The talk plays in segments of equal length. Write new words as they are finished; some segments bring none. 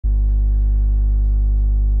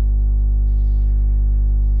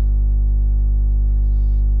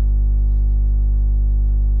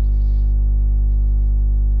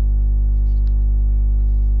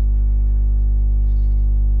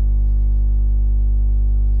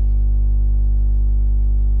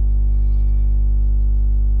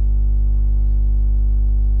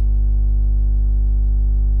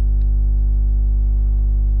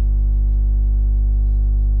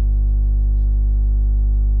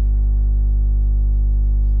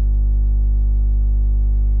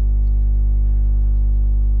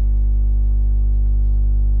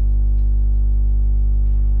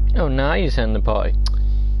Now you send the party.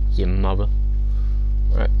 You mother.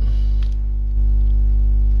 Right.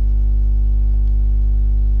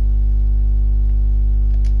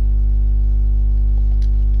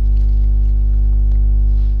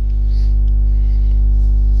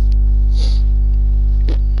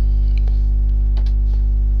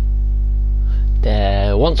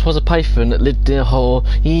 There once was a python that lived in a hole.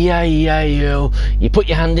 E-I-E-I-O. You put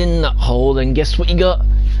your hand in that hole, and guess what you got?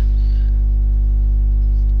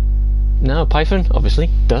 No, python,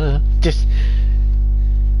 obviously. Duh. Just.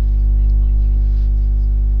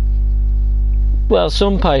 Well,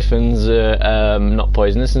 some pythons are not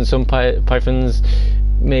poisonous, and some pythons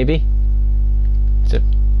maybe. So.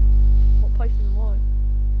 What python was?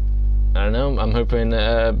 I don't know. I'm hoping,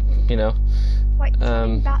 you know. Wait,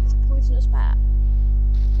 that's a poisonous bat.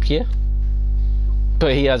 Yeah.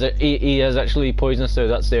 But he has actually poisonous, so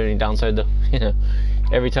that's the only downside, though. You know.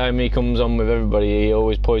 Every time he comes on with everybody, he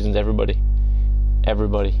always poisons everybody.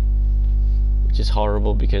 Everybody. Which is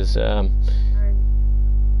horrible because, You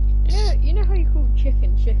know how you call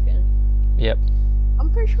chicken? Yep. I'm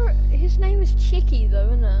pretty sure his name is Chicky though,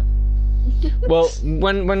 isn't it? Well,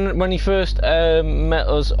 when he first met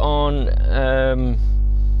us on,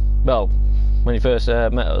 well, when he first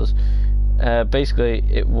met us, basically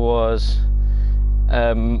it was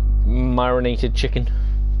marinated chicken.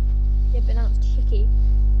 Yeah, but now it's Chicky.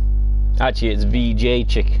 Actually, it's VJ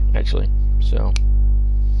Chick, actually, so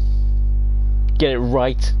get it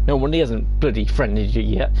right. No wonder he hasn't bloody friended you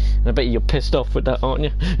yet. And I bet you're pissed off with that, aren't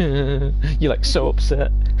you? You're like so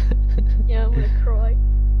upset. Yeah, I'm gonna cry.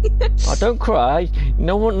 Oh, don't cry.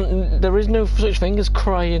 No one, there is no such thing as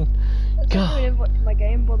crying. That's not an invite to my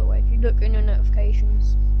game, by the way, if you look in your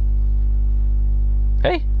notifications.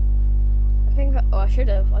 Hey, I think, oh, I should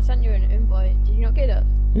have. I sent you an invite. Did you not get it?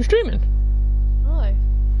 you streaming? No.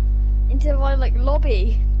 Into my, like,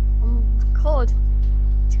 lobby. Oh, God.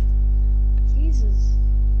 Jesus.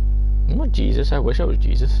 I'm not Jesus. I wish I was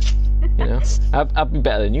Jesus. You know, I'd be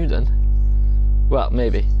better than you then. Well,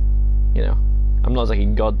 maybe. You know, I'm not like a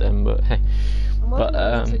god then, but hey. But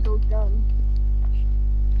gun.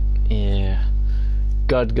 Yeah,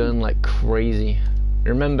 god gun like crazy.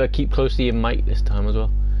 Remember, keep close to your mic this time as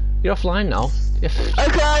well. You're offline now.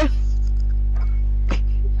 Okay.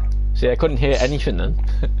 See, I couldn't hear anything then.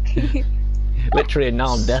 Literally, and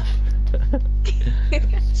now I'm deaf.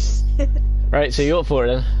 Right, so you're up for it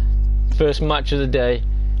then. First match of the day,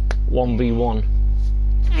 1v1.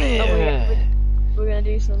 We're gonna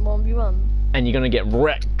do some 1v1. And you're gonna get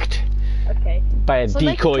wrecked. Okay. By a So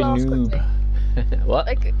decoy noob. What?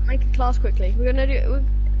 Make a class quickly. We're gonna do.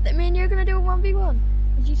 Me and you're gonna do a 1v1,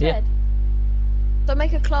 as you said. So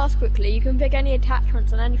make a class quickly. You can pick any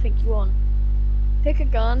attachments on anything you want. Pick a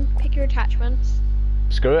gun. Pick your attachments.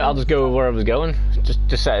 Screw it. I'll just go where I was going.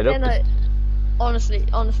 Just set it up. Yeah, no,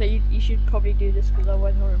 honestly, you should probably do this because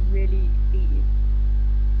otherwise I'm gonna really beat you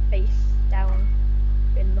face down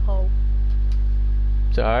in the hole.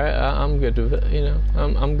 It's alright. I'm good with it. You know,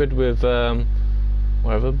 I'm good with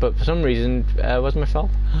whatever. But for some reason, where's my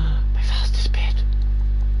file? My file's disappeared.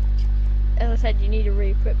 As I said, you need to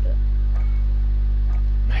re-equip it.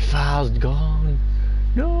 My file's gone.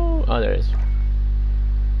 No. Oh, there it is.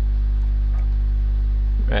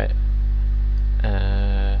 Right.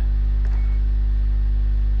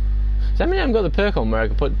 Does that mean I haven't got the perk on where I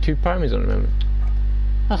can put 2 primaries on at the moment?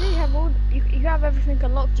 Yeah, you have all. You have everything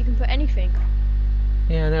unlocked. You can put anything.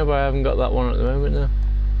 Yeah, I know, but I haven't got that one at the moment now.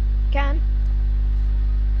 Can.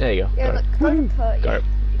 There you go. Yeah, look,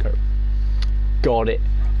 got it.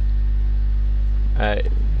 Got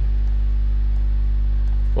it.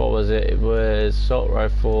 What was it? It was assault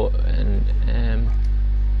rifle and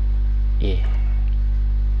yeah.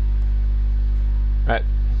 Right.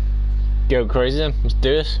 Go crazy then. Let's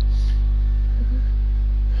do this.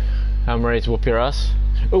 I'm ready to whoop your ass.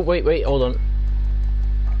 Oh wait, hold on.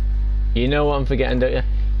 You know what I'm forgetting, don't you?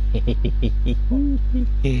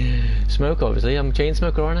 Smoke, obviously. I'm a chain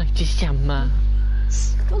smoker, aren't I? Just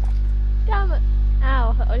God damn it!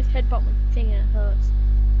 Ow! I just headbutt my thing and it hurts.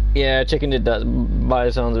 Yeah, Chicken did that by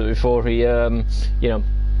the sounds of it before. He, you know,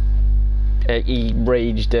 he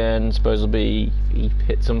raged and supposedly he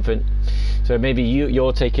hit something. So maybe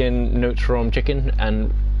you're taking notes from Chicken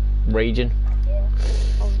and raging. Yeah,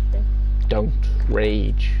 obviously. Don't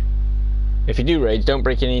rage. If you do rage, don't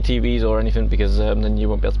break any TVs or anything because then you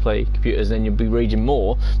won't be able to play computers. Then you'll be raging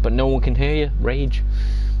more, but no one can hear you. Rage.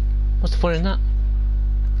 What's the fun in that?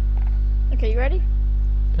 Okay, you ready?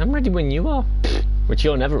 I'm ready when you are. Which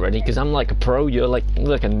you're never ready because I'm like a pro. You're like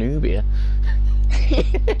a noob here.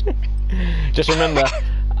 Just remember,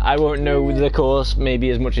 I won't know the course maybe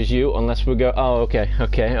as much as you unless we go. Oh, okay.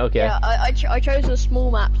 Yeah, I chose a small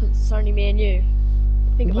map since it's only me and you.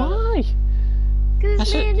 Think about it. Why? Because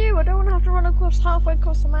it's me and you. I don't want to have to run across halfway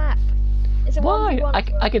across the map. It's a Why?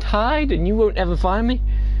 1v1. I could hide and you won't ever find me.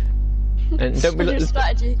 And don't be. Your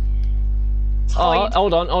strategy. Oh, Hide.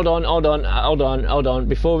 hold on.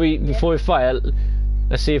 Before we fire,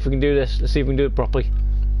 let's see if we can do this. Let's see if we can do it properly.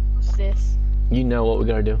 What's this? You know what we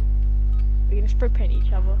gotta do. We're gonna spray paint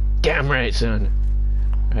each other. Damn right, son.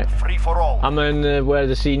 Right. Free for all. I'm in where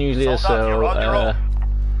the scene usually is, Sold out, you're on your so own.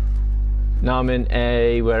 now I'm in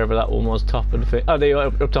A, wherever that one was, top of the thing. Oh, there you are,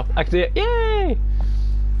 up top. I can see it. Yay!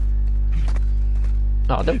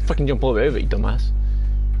 Oh, don't fucking jump all the way over, you dumbass.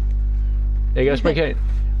 There you go, spray paint.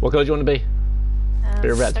 What colour do you want to be?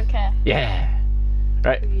 Bit of red. Don't care. Yeah.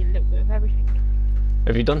 Right. Give you a little bit of everything.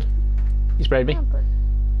 Have you done? You sprayed me? Yeah, but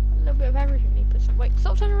a little bit of everything. You put some. Wait,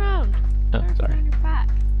 stop turning around. Oh, Turn sorry. around your back.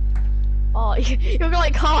 Oh, you're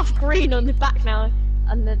like half green on the back now,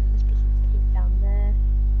 and then let's put some pink down there.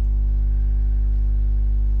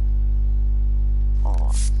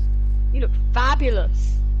 Oh, you look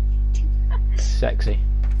fabulous. Sexy.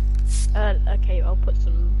 Okay, I'll put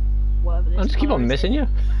some whatever this I'll just keep colour on is. missing you.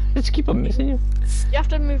 Just keep on missing you. You have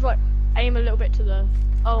to move like aim a little bit to the.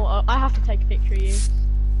 Oh, I have to take a picture of you.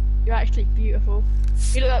 You're actually beautiful.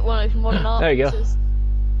 You look like one of those modern art There you go. pieces.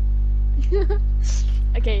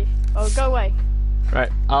 Okay, go away.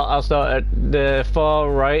 Right, I'll start at the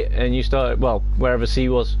far right, and you start at, well, wherever C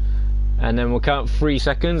was, and then we'll count 3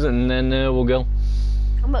 seconds, and then we'll go.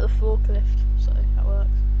 I'm at the forklift, so that works.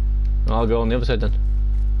 I'll go on the other side then.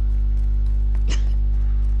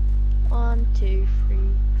 1, 2, 3,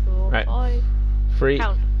 4, Right. 5. 3,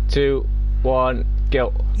 Count. 2, 1,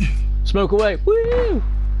 go. Smoke away. Woo!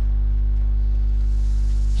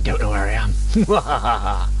 You don't know where I am.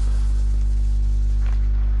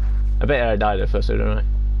 I bet I died at first, though, don't I?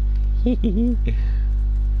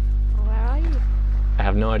 Where are you? I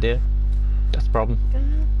have no idea. That's the problem.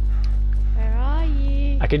 Where are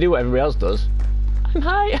you? I can do what everybody else does. I'm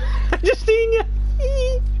high. I just seen you.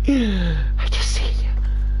 I just seen you.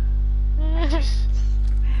 Where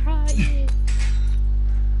are you?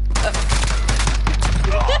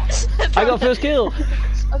 I got first kill.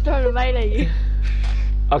 I'm trying to melee you.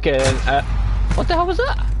 Okay then. What the hell was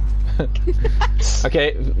that?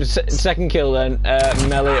 Okay, second kill then.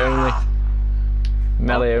 Melee only.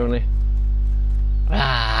 Melee only.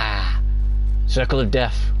 Ah, circle of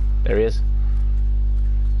death. There he is.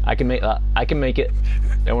 I can make that. I can make it.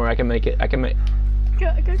 Don't worry, I can make it. I can make. Go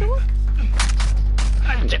on.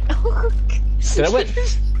 Did I win?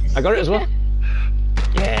 I got it as well.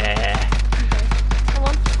 Yeah. Come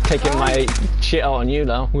on. Taking my shit out on you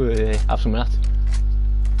now. Have some of that.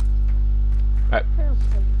 Right,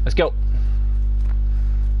 let's go.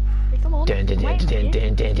 Come on. Dun, dun, dun, Wait for dun, you.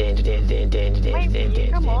 dun, dun, dun, dun, dun, dun, dun, Wait for dun, you,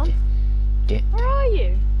 dun, come dun, on. dun. Where are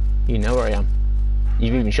you? You know where I am.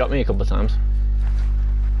 You've even shot me a couple of times.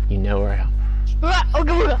 You know where I am.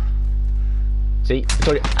 Oh, See? I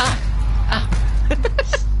told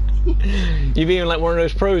you. You've even like one of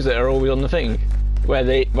those pros that are always on the thing, where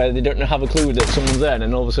they don't have a clue that someone's there, and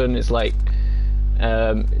then all of a sudden it's like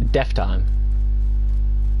death time.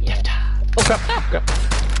 Death time. Oh crap! Ah, crap!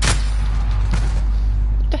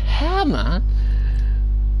 What the hell, man?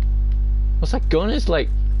 What's that gun? It's like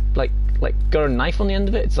got a knife on the end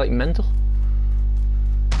of it. It's like mental.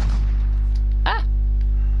 Ah!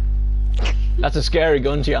 That's a scary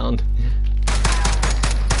gun, Chand.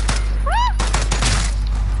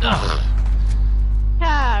 Ugh.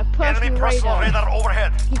 Ah, Enemy personal personal radar. radar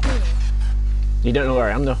overhead. You don't know where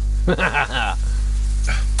I am though.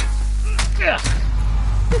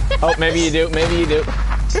 Oh, maybe you do. Maybe you do.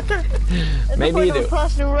 Maybe you do.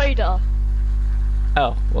 Personal radar.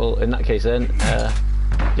 Oh, well, in that case then,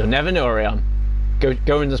 you'll never know where I am.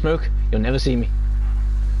 Go in the smoke. You'll never see me.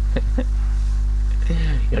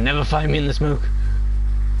 You'll never find me in the smoke.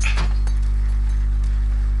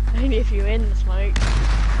 Only if you're in the smoke.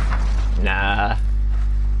 Nah.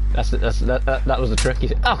 That was the trick. He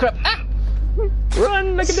said, oh crap! Ah!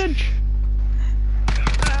 Run like a bitch!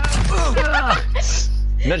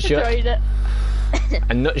 Nut shot. Destroyed it.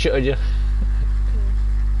 I nut shotted you.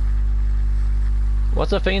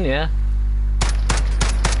 What's that thing in the air?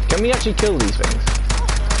 Can we actually kill these things?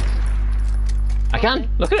 I can!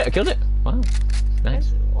 Look at it, I killed it! Wow.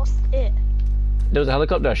 Nice. What's it? There was a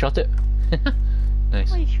helicopter, I shot it.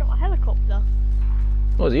 Nice. Oh, you shot a helicopter.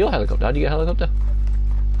 Oh, was it your helicopter? How'd you get a helicopter?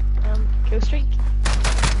 Kill streak.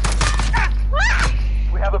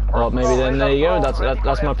 We have a Oh, personal maybe then there you go. radar ready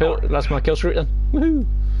That's for my escort. that's my kill streak then. Woohoo!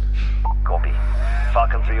 Copy.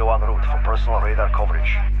 Falcon 3 en route for personal radar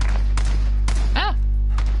coverage. Ah!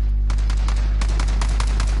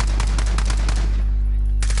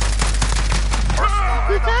 Personal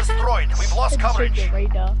radar destroyed. We've lost coverage. Your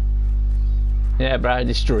radar. Yeah, but I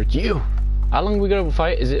destroyed you. How long are we going to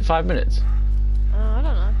fight? Is it 5 minutes? I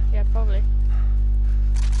don't know. Yeah, probably.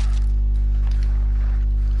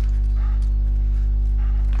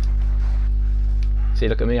 See,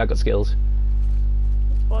 look at me, I got skills.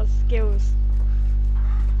 What skills?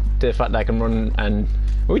 The fact that I can run and...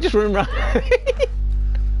 Are we just running around?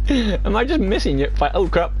 Am I just missing it? Oh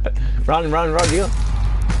crap. Round and round and round you go.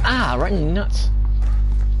 Ah, right in the nuts.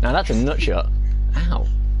 Now that's a nut shot. Ow.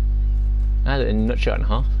 That's a nut shot and a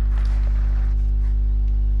half.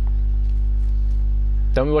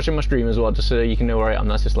 Don't be watching my stream as well, just so you can know where I am.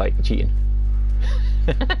 That's just like cheating.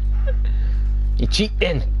 You're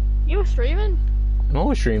cheating. You were streaming? I'm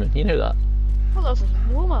always streaming, you know that. Well, that was just a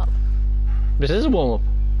warm up. This is a warm up.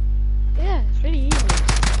 Yeah, it's really easy.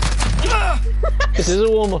 This is a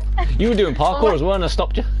warm up. You were doing parkour as well and I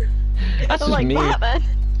stopped you. That's I'm just like me. Batman.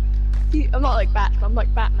 I'm not like Batman, I'm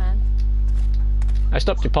like Batman. I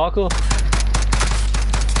stopped your parkour.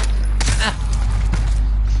 Ah.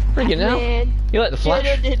 Bring it now. Batman. You like the Flash?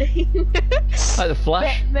 Like the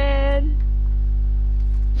Flash? Batman.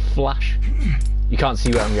 Flash. You can't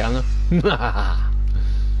see where I'm going though.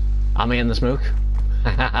 I'm in the smoke.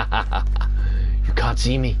 You can't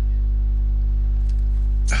see me.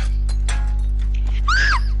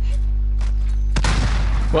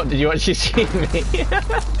 What, did you actually see me?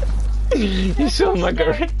 You saw my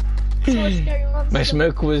girl. My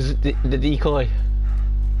smoke was the decoy.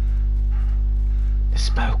 The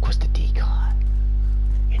smoke was the decoy.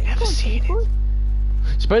 You never seen it.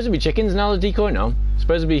 Supposed to be chickens now the decoy? No.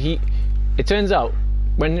 Supposed to be he. It turns out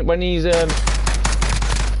when he's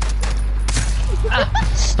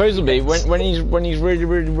supposedly when he's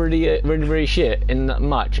really shit in that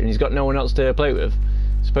match and he's got no one else to play with,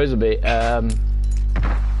 supposedly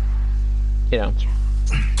you know,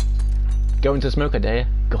 go into smoke, I dare you.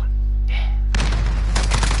 Go on. Yeah.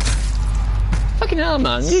 Fucking hell,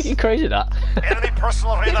 man, you're crazy at that. Enemy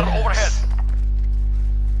personal radar overhead.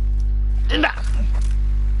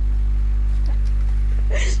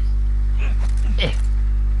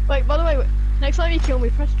 Wait, by the way, next time you kill me,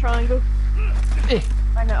 press triangle.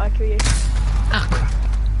 I know, I kill you. Ah, crap.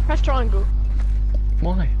 Press triangle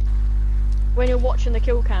Why? when you're watching the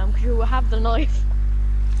kill cam, because you will have the knife.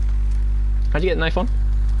 How'd you get the knife on?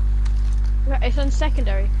 It's on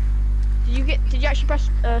secondary. Did you actually press,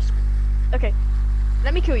 okay.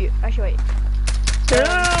 Let me kill you. Actually, wait. No,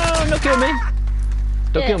 don't kill me.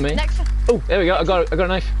 Don't Yeah, kill me. Next. Oh, there we go. I got a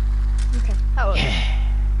knife. Okay, that works.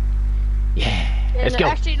 Yeah. Let's no, go.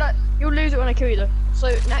 Actually, like, you'll lose it when I kill you though. So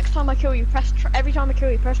next time I kill you, every time I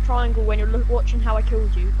kill you, press triangle when you're watching how I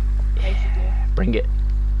killed you. Basically. Bring it.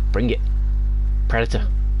 Bring it. Predator.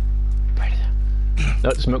 Predator.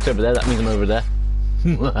 No, the smoke's over there. That means I'm over there.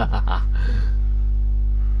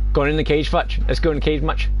 Going in the cage match. Let's go in the cage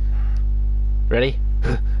match. Ready?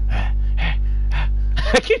 I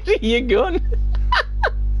can see your gun.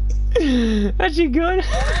 That's your gun.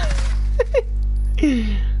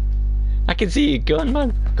 I can see your gun,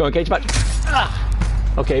 man. Go on, cage match. Ah.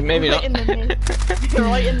 Okay, maybe Right not. in the knee.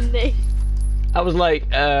 Right in the knee. I was like,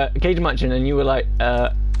 cage matching, and you were like,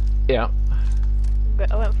 yeah.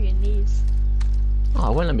 But I went for your knees.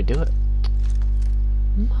 Oh, it won't let me do it.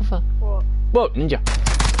 Mother. What? Whoa, ninja.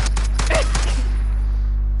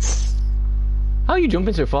 How are you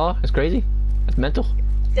jumping so far? That's crazy. That's mental.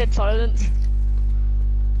 Dead silence.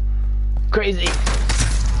 Crazy.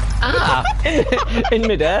 Ah! In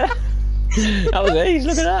midair. That was ace,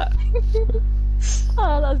 look at that.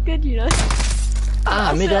 Oh, that was good, you know.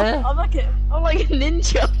 Ah, midair. I'm like a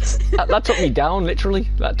ninja. That took me down, literally.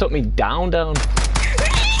 That took me down. That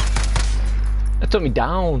took me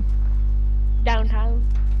down. Downtown.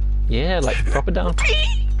 Yeah, like proper down.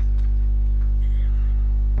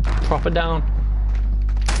 Proper down.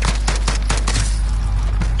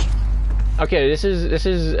 Okay, this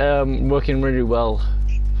is working really well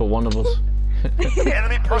for one of us.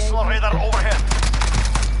 Enemy personal radar overhead.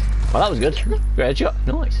 Well, that was good. Great headshot.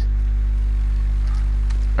 Nice.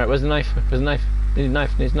 Right, where's the knife? Where's the knife? Need a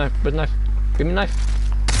knife. Need a knife. Where's the knife? Give me a knife.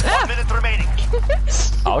 1 minute remaining.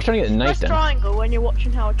 Oh, I was trying to get the knife Press down. triangle when you're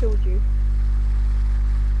watching how I killed you.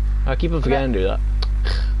 I keep on forgetting to do that.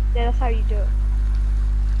 Yeah, that's how you do it.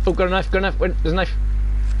 Oh, got a knife. Got a knife. Wait, there's a knife.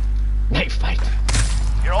 Knife fight.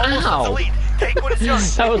 You're almost Ow. at the lead. Take what is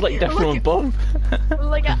yours. That was like death from above.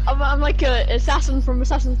 I'm like a assassin from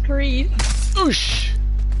Assassin's Creed. Oosh.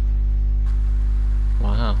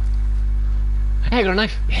 Wow. Hey, I got a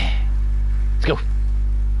knife. Yeah. Let's go.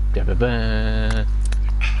 Da-ba-ba.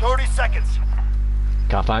 30 seconds.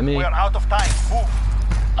 Can't find me. We are out of time. Move.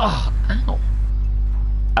 Oh, ow.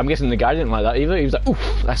 I'm guessing the guy didn't like that either. He was like, oof,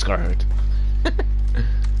 that's gonna hurt.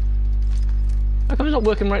 How come it's not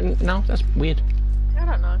working right now? That's weird. I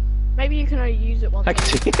don't know. Maybe you can only use it once. I can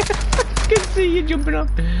see, I can see you jumping up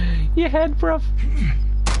your head, bruv.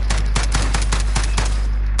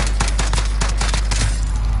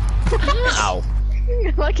 Ow.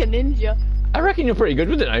 Like a ninja. I reckon you're pretty good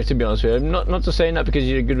with the knife, to be honest with you. I'm not just saying that because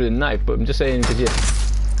you're good with a knife, but I'm just saying because you...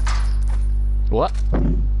 What?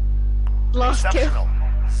 Last kill. Exceptional.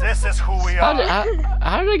 This is who we How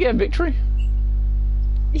are. did I get a victory?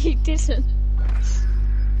 You didn't.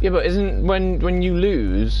 Yeah, but isn't when you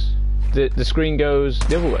lose, the screen goes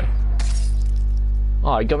the other way?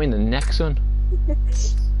 Oh, it got me in the neck, son.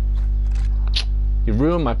 You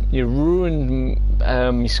ruined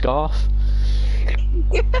my scarf.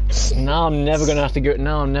 Now I'm never gonna have to go.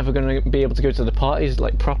 Now I'm never gonna be able to go to the parties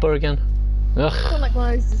like proper again. Ugh. I like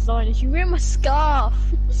one of those designers. You ruined my scarf.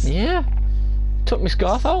 Yeah. Took my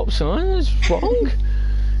scarf out, son. It's wrong.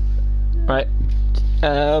 Right.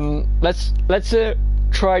 Let's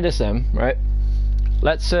try this then. Right.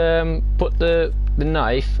 Let's put the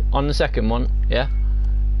knife on the second one. Yeah.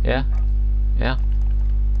 Yeah. Yeah.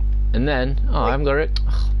 And then I haven't got it.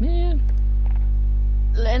 Oh, man.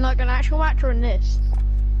 In like an actual match or in this?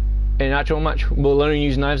 In an actual match, we'll only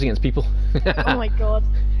use knives against people. Oh my god.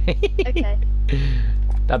 Okay.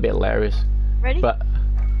 That'd be hilarious. Ready? But,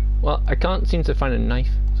 well, I can't seem to find a knife,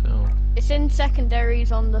 so... It's in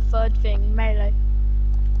secondaries on the third thing, melee.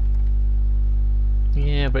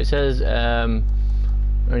 Yeah, but it says,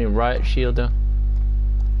 only riot shield though.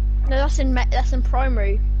 No, that's in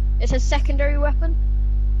primary. It says secondary weapon.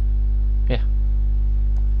 Yeah.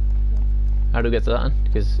 How do we get to that one?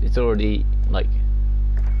 Because it's already, like...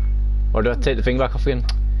 Or do I take the thing back off again?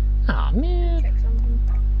 Ah, man. Check something.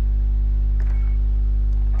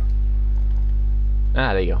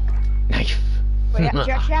 Ah, there you go. Knife. Wait, do you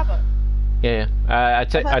actually have it? Yeah, yeah. I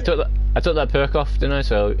took that perk off, didn't I?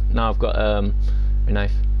 So now I've got a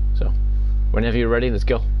knife. So whenever you're ready, let's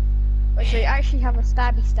go. Wait, so you actually have a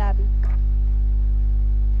stabby.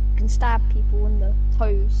 You can stab people in the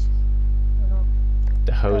toes. Or not.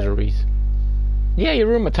 The hosieries. Yeah, you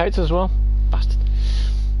ruined my tights as well, bastard.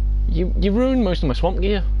 You ruined most of my swamp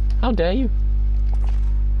gear. How dare you?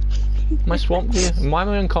 My swamp gear. Why am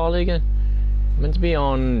I on Carly again? I'm meant to be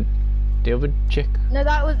on the other chick. No,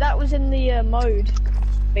 that was in the mode,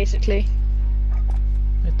 basically.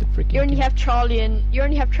 At the freaking You only have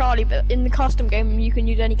Charlie, but in the custom game you can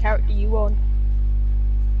use any character you want.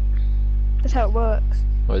 That's how it works.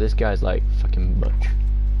 Oh, this guy's like fucking Butch.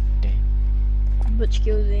 Damn. Butch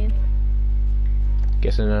Gilzine.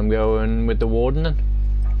 Guessing I'm going with the warden then.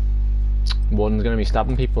 Warden's gonna be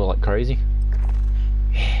stabbing people like crazy.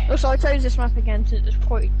 Also, I chose this map again since it's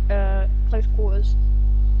quite close quarters.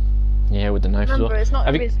 Yeah, with the knife Remember, as well.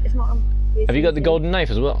 have you got the golden knife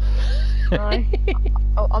as well? No.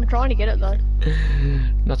 Oh, I'm trying to get it though.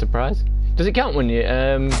 Not surprised. Does it count when you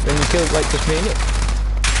kill like just me and you?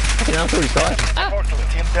 Fucking hell, it's already started.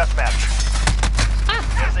 Team deathmatch.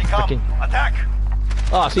 Here they come. Fucking- Attack.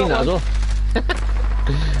 Oh, I've seen that as well.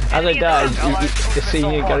 As I died, you see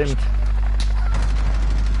me got him.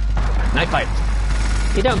 Knife fight.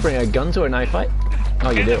 You don't bring a gun to a knife fight. Oh,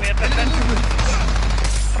 you do.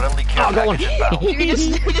 Friendly care Oh, I got one. package inbound.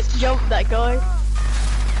 You just jumped that guy.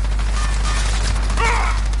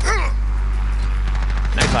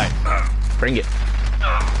 Knife fight. Bring it.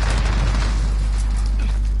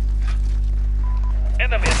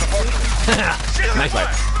 Enemy at the fortress. Knife fight.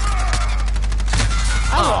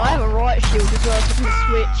 I have a riot shield as well, so I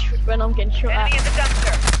can switch when I'm getting shot Enemy at. in the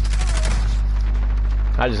dumpster.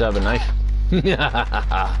 I just have a knife. Enemy at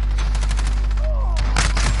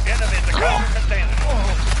the ground container.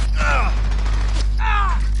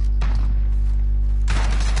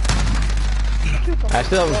 I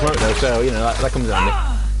still have a smoke though, so you know that comes handy.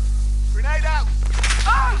 Grenade out.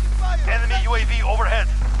 Enemy UAV overhead.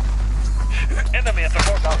 Enemy at the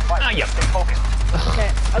fortress. Ah, yep. Stay focused.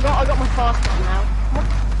 Okay, I got my fast one now.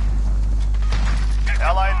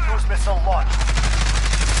 Allied cruise missile launched.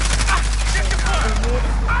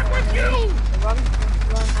 Run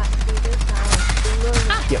at speeders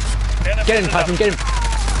now. Yep. Get him, Python, get him.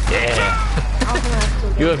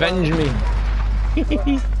 Yeah. You avenged me.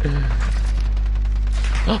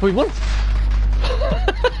 Oh, we won.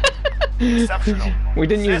 Exceptional. We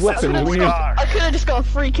didn't use This is weapons. who We we used... are. I could have just got a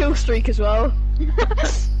free kill streak as well.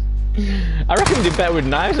 I reckon we did better with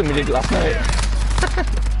knives than we did last night.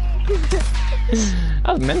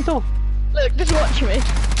 That was mental. Look, just watch me.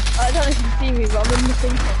 I don't know if you can see me, but I'm in the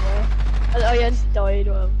thing somewhere. Oh yeah, I just died.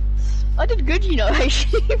 Well, I did good, you know,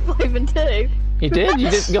 actually. 5 and 2. You did? You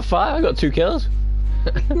got 5? I got 2 kills.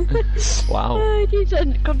 Wow. Oh, you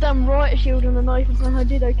said goddamn riot shield and a knife and somehow I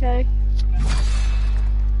did okay.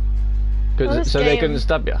 So they couldn't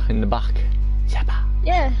stab you in the back.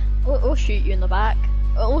 Yeah, or shoot you in the back.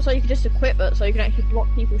 Also, you can just equip it so you can actually block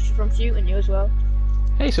people from shooting you as well.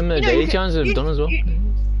 Hey, some of the daily challenges have done as well.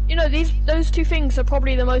 You know, those 2 things are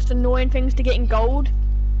probably the most annoying things to get in gold.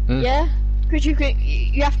 Yeah, because you can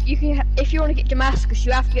if you want to get Damascus,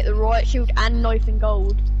 you have to get the riot shield and knife in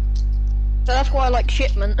gold. So that's why I like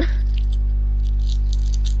shipment.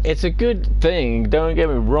 It's a good thing, don't get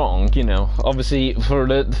me wrong, you know. Obviously, for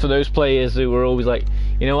those players who were always like,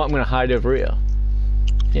 you know what, I'm going to hide over here.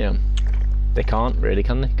 You know, they can't really,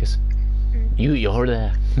 can they? Because you're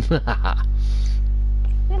there.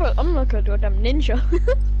 I'm like a goddamn ninja.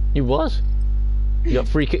 You was. You got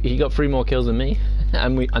 3 more kills than me,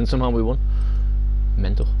 and somehow we won.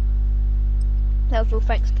 Mental. That was all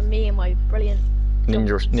thanks to me and my brilliant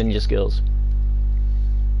ninja skills.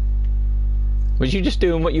 Was you just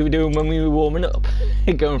doing what you were doing when we were warming up?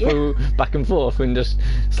 Going through back and forth and just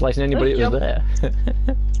slicing anybody that was there?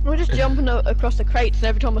 We're just jumping across the crates, and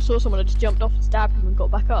every time I saw someone I just jumped off and stabbed them and got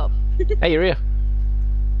back up. Hey, you're here.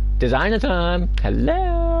 Designer time.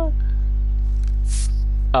 Hello.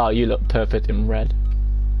 Oh, you look perfect in red.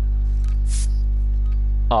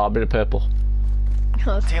 Oh, a bit of purple.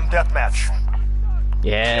 Team deathmatch.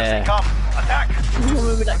 Yeah. Here they come. Attack.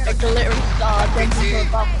 Remember that glittering star jumping for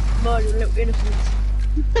about murdering little innocents.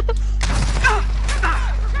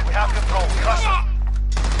 We have control. Crush them.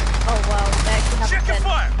 Oh wow, they actually have Check your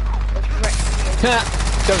fire.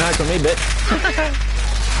 Don't hide from me, bitch.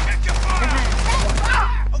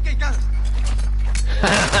 Okay, got it.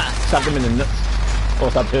 Stabbed him in the nuts. Or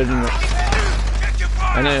stabbed her in the nuts.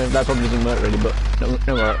 I know that probably doesn't work really, but don't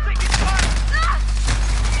worry.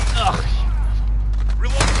 Ugh.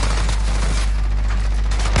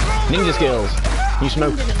 Ninja skills. You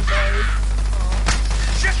smoke.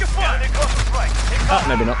 Check your fire. Oh,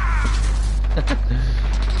 maybe not.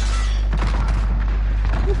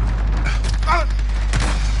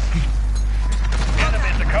 Enemy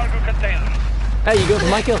in the cargo container. Hey, you go for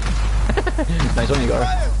my kill. Nice one, you got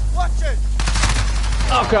her. Watch it.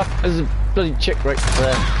 Oh crap, there's a bloody chick right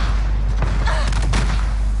there.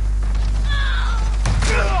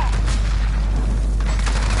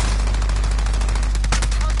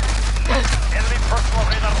 Enemy personal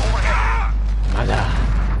radar overhead. Mother.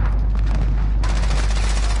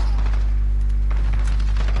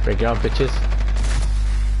 Break it out, bitches.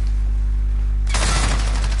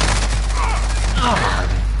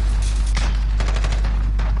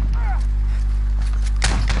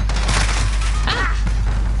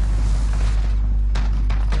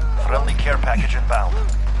 Friendly care package inbound.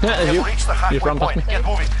 Yeah, there's you. Reach the halfway You're from past me. point. Get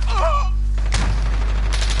moving.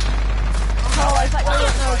 Oh, I thought you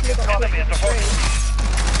didn't know if you got Enemy in the focus.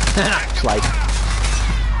 Slide.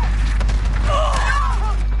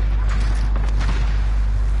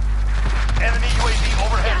 Enemy UAV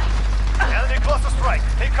overhead. Enemy cluster strike.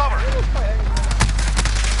 Take cover.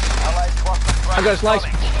 Allied cluster strike. I got a slice.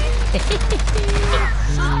 incoming.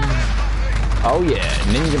 Oh yeah,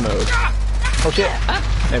 ninja mode. Oh shit.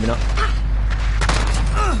 Maybe not.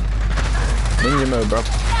 Ninja mode, bro.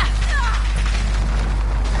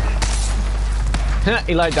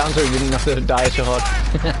 He lied down so he didn't have to die so hard.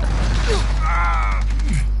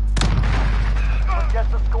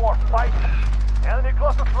 Get the score. Fight. Enemy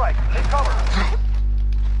cluster strike. Take cover.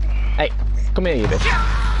 Hey, come here, you bitch.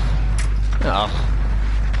 Oh.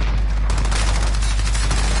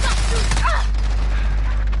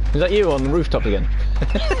 Is that you on the rooftop again?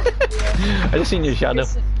 I just seen your shadow.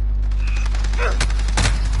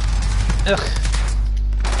 Ugh.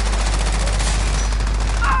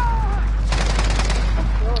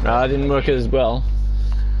 That didn't work as well.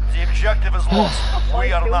 The objective is lost.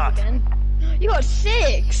 We are not. Again. You got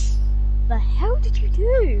 6! The hell did you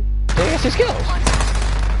do? Did I get your skills?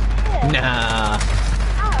 Yeah. Nah.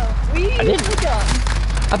 Ow. Were you I using didn't. the gun?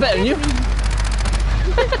 I better than you.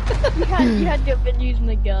 You had to have been using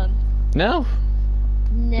the gun. No.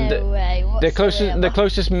 No way. The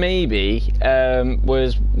closest maybe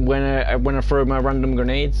was when I throw my random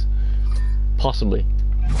grenades. Possibly.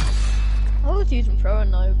 I was using throwing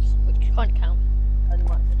knives, which can't count. In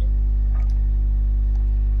my opinion.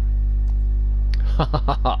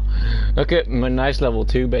 Look at my knife level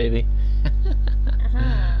 2, baby.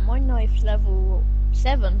 My knife's level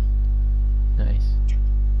 7. Nice.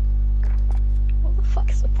 What the fuck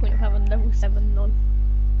is the point of having level 7 knife?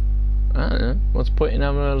 I don't know. What's the point in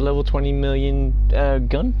having a level 20 million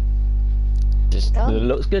gun? Just Gun? it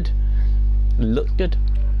looks good. Looks good.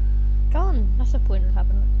 Gone. That's the point of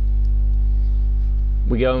having it.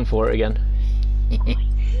 We're going for it again.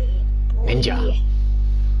 Ninja.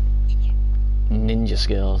 Ninja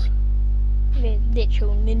skills. They're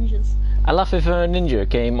literal ninjas. I laugh if a ninja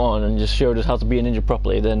came on and just showed us how to be a ninja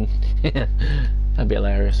properly, then that'd be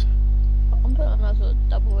hilarious. I'm putting on as a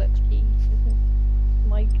double XP.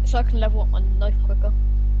 So I can level up my knife quicker.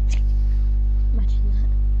 Imagine that.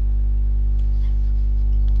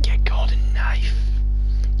 Get golden knife.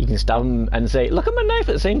 You can stab them and say, look at my knife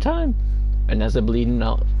at the same time. And as they're bleeding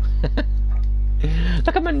out.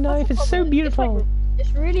 Look at my knife, it's so beautiful.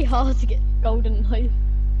 It's really hard to get golden knife.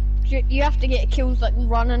 You have to get kills like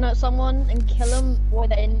running at someone and kill them while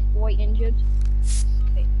they're white injured.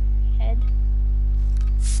 Wait, head.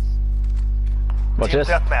 Watch Team this.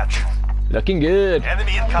 deathmatch. Looking good.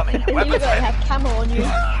 Enemy incoming. You look Weapons like you ready. have camo on you.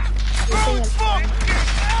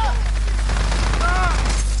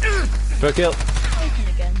 First kill. Open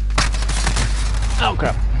again. Oh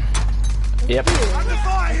crap. Yep.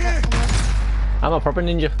 I'm a proper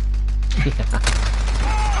ninja.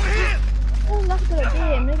 Oh, that's a good idea.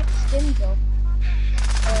 I'm gonna get the skin job.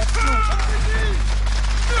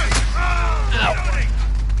 Ow.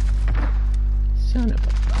 Son of a...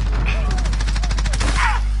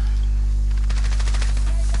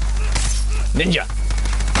 Ninja!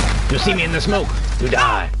 You see me in the smoke, you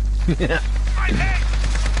die.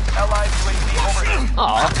 Allied UAV overhead.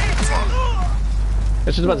 Aw. I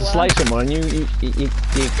was just about to slice someone and you got him.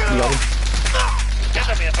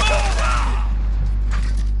 Enemy at the door.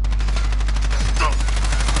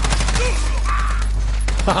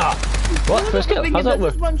 Haha. What? First kill? How's that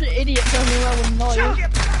work? There's a bunch of idiots running around with knives.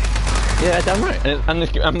 Yeah, damn right. And we're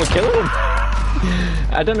killing them.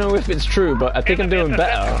 I don't know if it's true, but I think I'm doing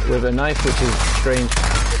better with a knife, which is strange.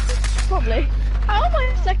 Probably. How am I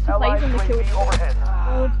in second place Allied on the kill? UAV overhead.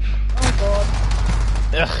 Oh god.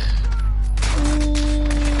 Ugh.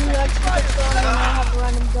 I tried to gun and I have a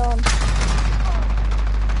random gun.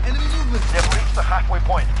 They've reached the halfway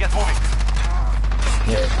point. Get moving.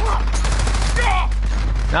 Yeah.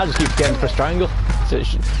 Now I'll just keep getting press triangle. So it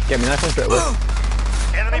should get me knife on straight away.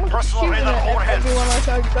 Enemy personal Shooting radar at overhead. everyone I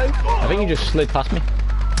tried to go for. I think you just slid past me.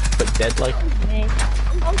 But dead like. Me.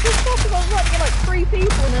 I'm just talking about trying to get like 3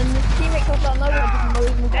 people and then the teammates off that nowhere just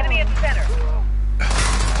mowing them down. Enemy at the center.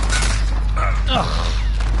 Ugh.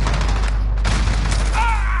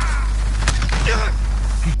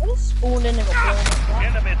 I just spawned in and got blown up.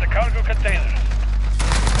 Enemy at the cargo containers.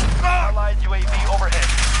 Allied UAV overhead.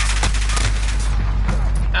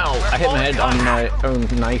 Ow! I hit my head on my own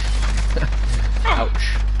knife.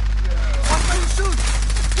 Ouch.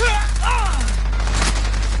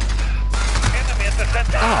 Enemy at the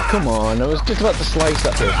center. Oh, come on. I was just about to slice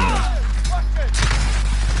that person.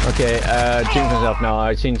 Okay, jinx myself now.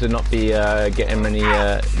 I seem to not be getting many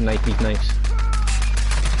knifey knives.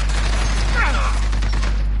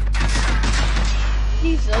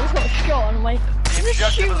 Jesus, I just got shot and I'm like, I'm just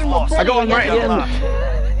Objective shooting is my lost. body. I got one right at the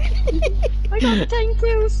end. I got 10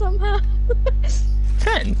 kills somehow.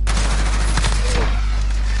 10?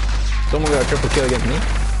 Someone got a triple kill against me.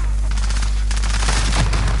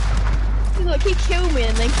 Look, he killed me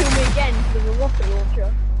and then killed me again with a rocket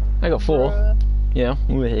launcher. I got 4. Yeah.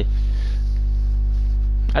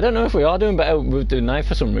 I don't know if we are doing better with the knife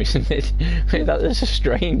for some reason. That's just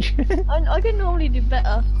strange. I can normally do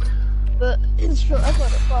better, but it's short. I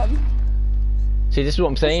find it fun. See, this is what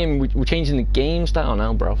I'm saying. We're changing the game style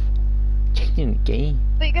now, bro. Changing the game.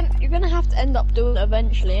 But you're gonna have to end up doing it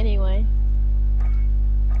eventually anyway.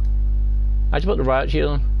 How'd you put the riot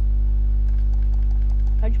shield on?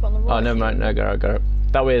 How'd you put on the right? Oh, never mind. No, got it.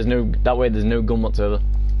 That way there's no gun whatsoever.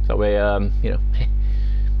 That way, you know.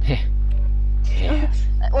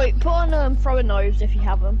 Wait, put on throwing knives if you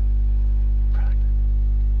have them.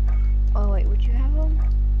 Oh wait, would you have them?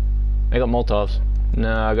 I got Molotovs.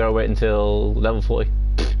 No, I gotta wait until level 40.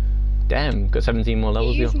 Damn, got 17 more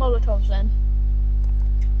levels. Use Molotovs then.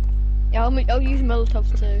 Yeah, I'll use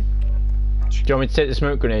Molotovs too. Do you want me to take the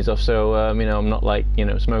smoke grenades off so you know I'm not like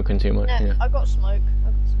smoking too much? No, You know? I got smoke.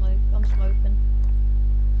 I'm smoking.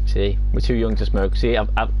 See, we're too young to smoke. See,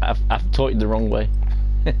 I've taught you the wrong way.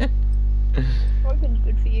 Smoking's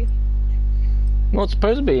good for you. Well, it's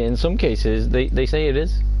supposed to be. In some cases, they say it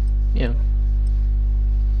is. You know,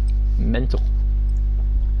 mental.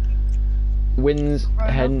 Wins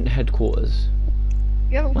headquarters.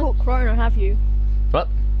 You haven't caught Corona, have you? What?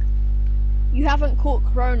 You haven't caught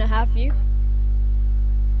Corona, have you?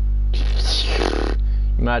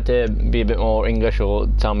 You might have to be a bit more English or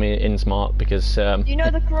tell me in smart because You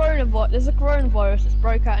know the coronavirus. There's a coronavirus that's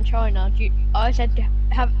broke out in China. I said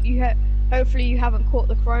hopefully you haven't caught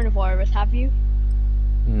the coronavirus, have you?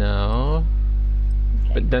 no.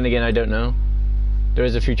 Okay. But then again, I don't know. There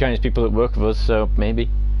is a few Chinese people that work with us, so maybe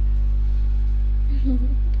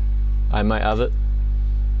I might have it.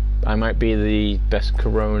 I might be the best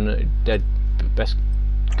best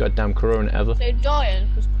goddamn corona ever. They're dying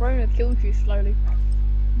because corona kills you slowly.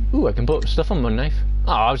 Ooh, I can put stuff on my knife.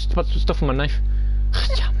 Oh, I was about to put stuff on my knife. I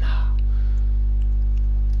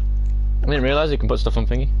didn't realise you can put stuff on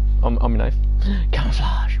thingy. On my knife.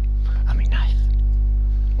 Camouflage. On my knife.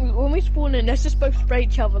 When we spawn in, let's just both spray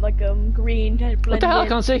each other like green to blend What the hell? I in.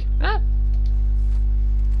 can't see. Ah.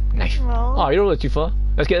 Knife. Aw. Oh, you're all too far.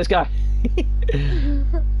 Let's get this guy.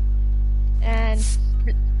 And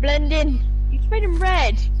blend in. You sprayed him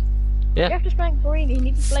red. You Yeah, have to spray him green. He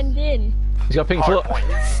needs to blend in. he's got a pink foot.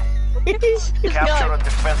 Hardpoint. This Capture guy. and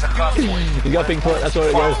defend the hardpoint. He's got a pink foot. That's what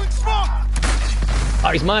it goes. Oh,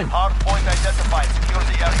 he's mine. Hardpoint identified. Secure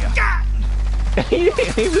the area.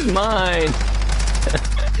 He was mine.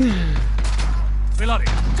 Reloading.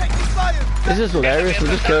 This is hilarious. We're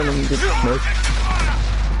just killing him with smoke.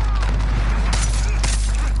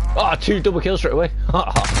 Oh, 2 double kills straight away.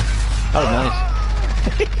 That was nice.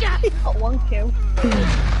 Got 1 kill.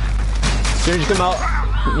 As soon as you come out,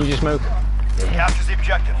 you just smoke. Capture the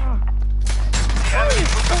objective. The enemy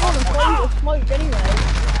took the I want to play hardpoint. with smoke anyway.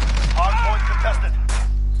 Hardpoint contested.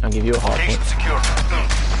 I'll give you a hard Location point. secured.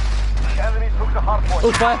 The enemy took the hardpoint.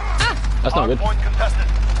 Oh, fire! That's not good. Hardpoint contested.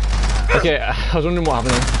 Okay, I was wondering what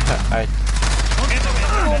happened there.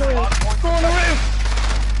 Corner roof.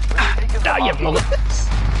 Ah, you mother...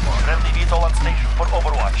 Friendly VTOL on station for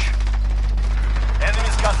Overwatch.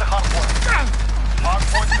 Enemy's got the hardpoint.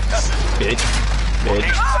 Hardpoint contested. Bitch. Bitch.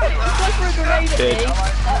 Location secured. Just go for a grenade at me. Bitch.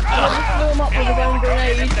 I just blew him up with a gun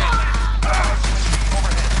grenade.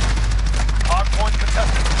 Hardpoint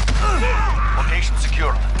contested. Location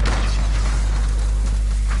secured.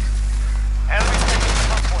 Enemy's taking the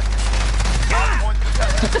hardpoint. Hardpoint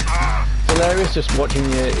contested. Hilarious just watching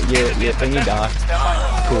your thingy die. Stand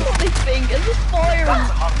by. Cool. This thing is just fire and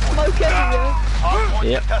smoke everywhere. Hardpoint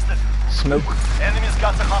Yep. contested. Smoke. Enemy's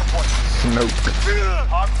got the hardpoint. Smoke.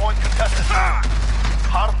 Hardpoint contested.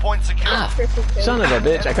 Hardpoint secured. Triple kill. Son of a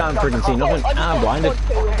bitch, I can't freaking see nothing. I just I'm got blinded. quad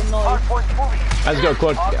kill with a knife. Hardpoint moving. I just got a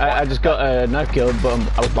quad. I just got a knife kill, but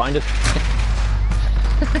I was blinded.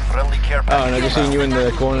 Friendly care Oh, and I just seen you in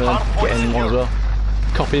the corner then, getting one as well.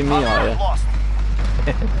 Copying me, are Hardpoint you? lost.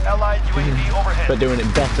 Allied UAV overhead. But doing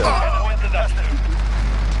it better. Hardpoint contested.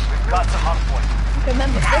 We've got the hardpoint.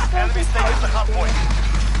 Remember, this Enemy's one's taking the hardpoint.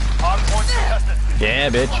 Hardpoint contested. Yeah,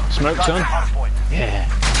 bitch. Smoke, Got the son. hardpoint. Yeah.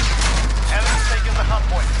 Enemy's taking the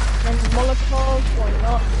hardpoint. and Molotov or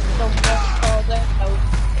not. The Molotov there. Oh,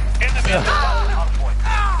 Enemy at the hardpoint. I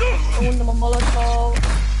want them a Molotov.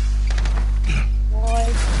 Why?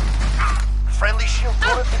 Friendly shield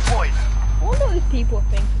turret deployed. I wonder what these people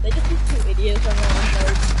think. They just these two idiots on the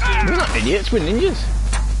We're not idiots, we're ninjas.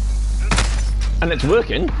 And it's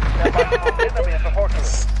working. Enemy at the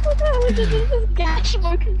fortress. What the hell is this? This is gas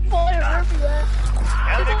smoke and fire everywhere.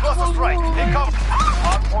 Enemy cluster strike. Take cover.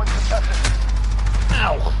 Hardpoint contested.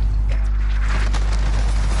 Ow.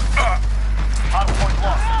 Hardpoint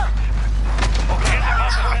lost. Okay,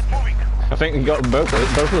 hardpoint moving. I think we got both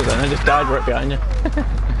of us and I just died right behind you.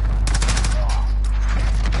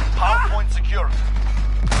 Hardpoint secured.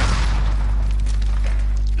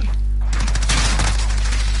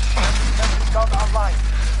 Enemy gun online.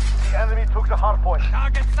 The enemy took the hardpoint.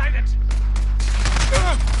 Target sighted.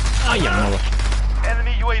 Oh, yeah, mother.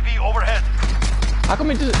 Enemy UAV overhead. How come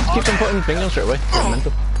we just keep on putting things on straight away? It's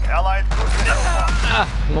mental. Allied cruise missile lost. Ah,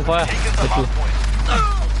 I'm on fire. Taking the Literally. hardpoint.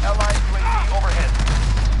 Allied UAV overhead.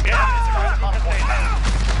 Enemy secured the hardpoint.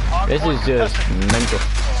 This is just mental. I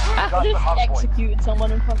Got the just hardpoint. executed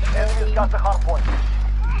someone in front of Enemy's me. got the hardpoint.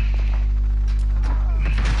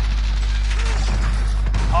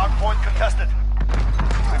 Hardpoint contested.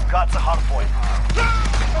 We've got the hardpoint.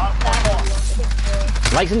 Hardpoint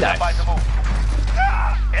lost. Likes and By dies. the move.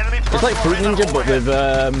 Enemy It's like Fruit personal Ninja, radar but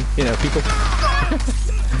overhead. with, you know, people.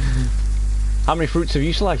 How many fruits have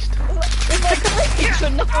you sliced? It's like a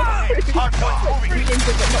but not with fruit. Hardpoint Fruit moving.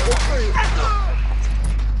 ninja, but not with fruit.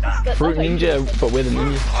 That's Fruit like- Ninja, but with a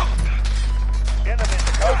ninja.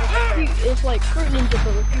 Enemy It's like fruit ninja,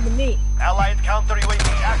 but with human meat. Allied counter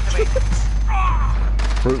UAV activated.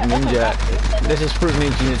 Fruit Ninja. This is Fruit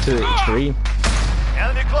Ninja to the extreme.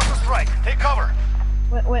 Enemy cluster strike. Take cover.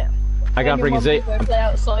 Wait. I can't bring a Z. Go play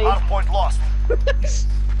outside. Hardpoint lost.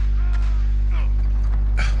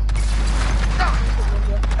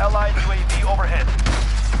 Allied UAV overhead.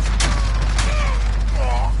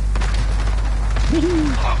 Oh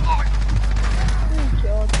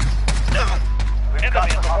god. We've got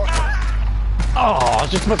the hard point. Oh, I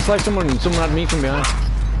was just about to slide someone had me from behind.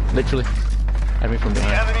 Literally. Had me from The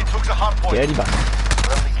behind. enemy took the hard point. Dirty bastard.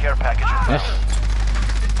 Friendly care package.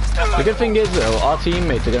 Yeah. The good thing is though, our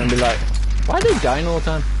teammates are gonna be like, why are they dying all the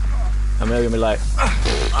time? And they're gonna be like,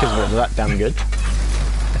 because we're that damn good.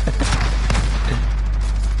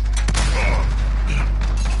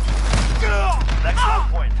 Next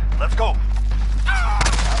hard point. Let's go.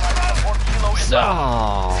 Allied support kilo is down.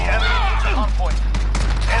 Oh. The enemy took the hard point.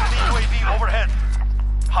 Enemy UAV overhead.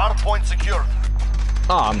 Hard point secured.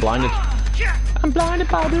 Oh, I'm blinded. I'm blinded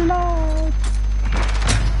by the light.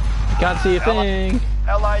 Can't see a thing.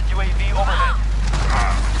 Allied UAV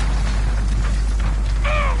overhead.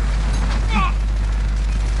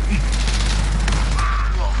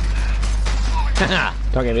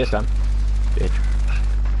 Don't get me this time. Bitch.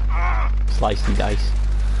 Slice and dice.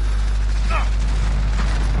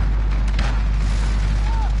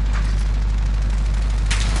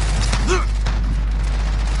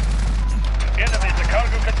 Enemy at the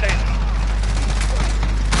cargo container.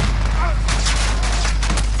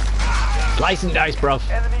 Slice and dice, bro.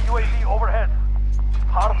 Enemy UAV overhead.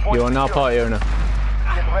 Hard point You are now secured. party owner.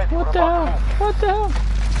 Get ready. What We're the about hell? to move. What the hell?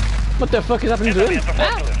 What the fuck is happening to him?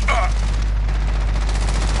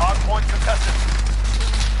 Hard point contested.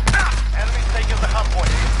 Enemy taking the hard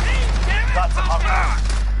point. That's the hard point.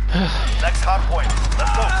 Next hard point.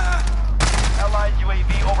 Let's go. Allied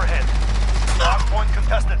UAV overhead. Hard point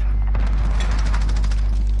contested.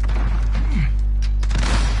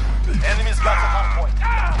 Enemy's got the hard point.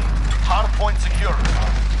 Hard point secure.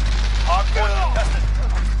 Hard point contested.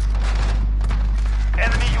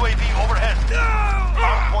 Enemy UAV overhead.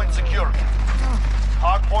 Hard point secure.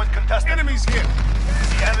 Hard point contested. Enemies here.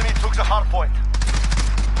 The enemy took the hard point.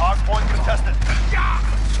 Hard point contested.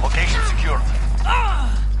 Location secured.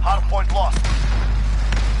 Hard point lost.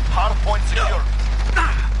 Hard point secured.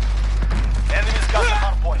 Enemy's got the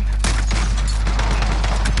hard point.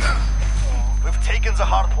 We've taken the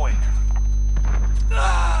hard point.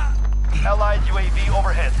 Allied UAV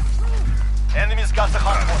overhead. Enemy's got the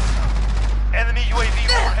hard point. Enemy UAV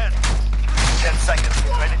overhead. 10 seconds.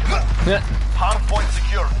 Ready to move. Yeah. Hard point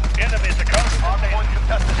secured. Enemies are coming. Hard point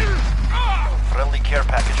contested. Friendly care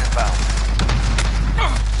package inbound.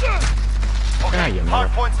 Okay, Ah, you hard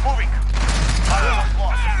mother- point's moving. Hard point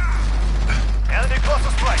lost. Enemy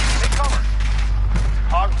cluster strike. Take cover.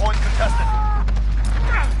 Hard point contested.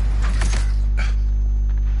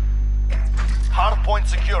 Hard point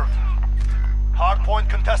secured. Hard point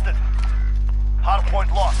contested. Hard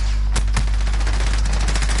point lost.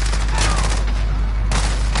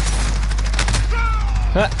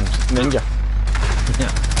 Ah, Ninja.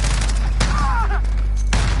 Yeah.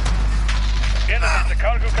 Enemy the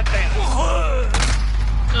cargo container.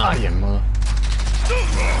 Ah, you mother.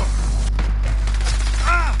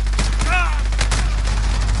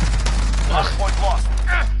 Hard point lost.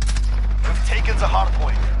 We've taken the hard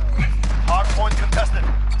point. Hard point contested.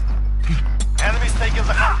 Enemy's taken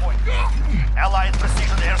the hard point. Allied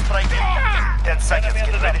precision airstrike in. 10 seconds.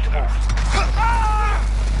 Get ready to move.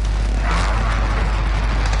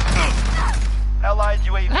 Allied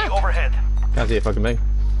UAV overhead. Can't see a fucking thing.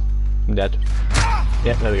 I'm dead.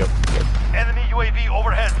 Yeah, there we go. Good. Enemy UAV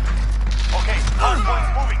overhead. Okay, hard point's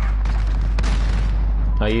moving.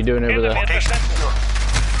 How you doing over there? Location secure.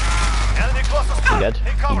 Enemy cluster You strike. dead?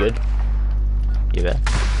 Take You cover. good? You there?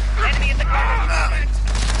 Enemy in the car.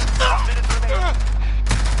 1 minute remaining.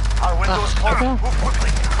 Our window is closed. okay. Move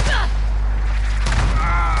quickly.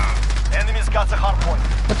 Enemy's got the hard point.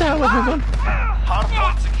 What the hell? Where's my gun? Hard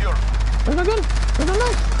point secure. Where's my gun? Where's my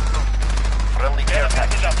knife? Friendly care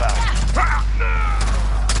package inbound.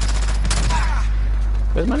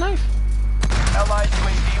 Where's my knife? Allied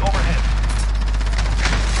UAV overhead.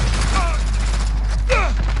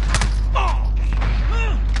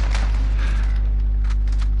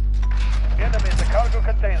 Enemy in the cargo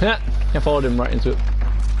container. Yeah, I followed him right into it.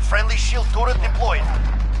 Friendly shield turret deployed.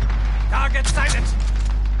 Target sighted.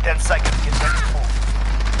 10 seconds. Get ready to move.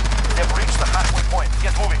 They've reached the halfway point.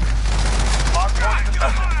 Get moving. Hard point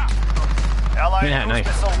contested. Allied Yeah, cruise nice.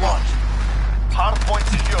 missile launched. Hard point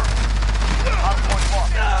secure. Hard point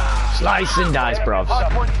lost. Slice and dice, bro.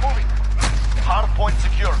 Hard point moving. Hard point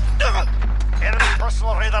secure. Enemy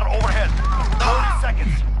personal radar overhead. 30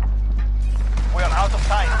 seconds. We are out of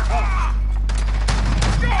time.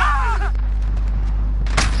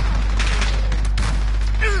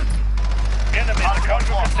 Enemy hard point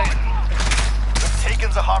lost. We've taken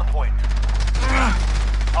the hard point.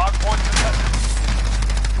 Hard point contested.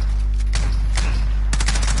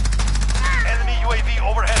 UAV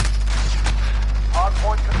overhead. Hard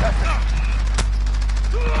point contested.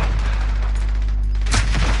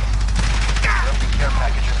 Friendly care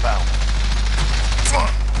package inbound.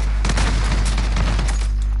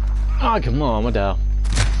 Oh, come on, what the hell?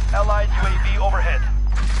 Allied UAV overhead.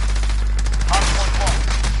 Hard point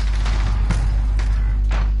lost.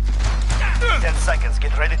 10 seconds.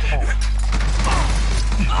 Get ready to move.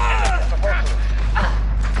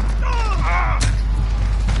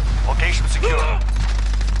 Location secure.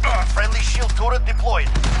 Friendly shield turret deployed.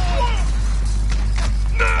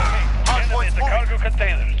 Hard points moving. Cargo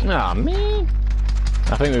containers. Ah, man.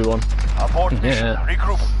 I think we won. Abort mission. Yeah.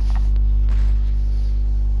 Regroup.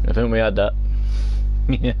 I think we had that.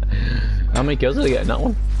 Yeah. How many kills did I get in that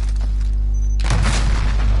one?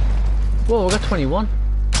 Whoa, we got 21.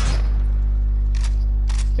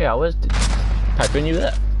 Yeah, where's Python? You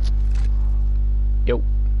there? Yo.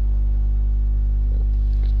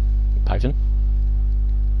 Python?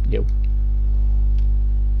 Yo.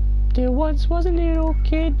 There once was a little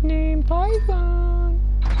kid named Python.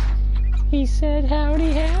 He said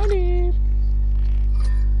howdy howdy.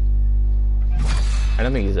 I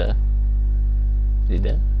don't think he's there. Is he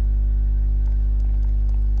there?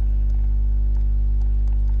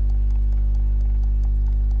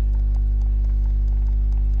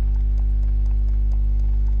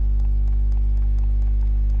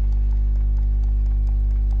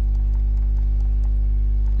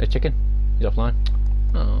 A chicken? He's offline.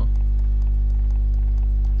 Oh.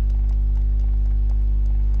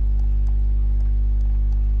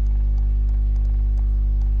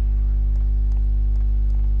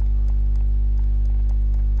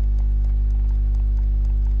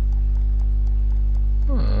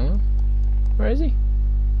 Where is he?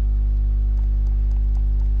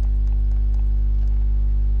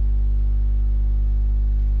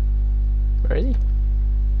 Where is he?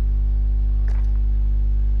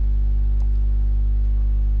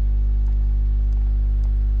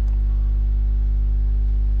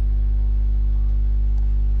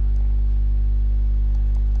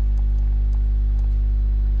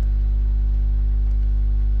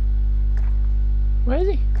 Where is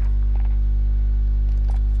he?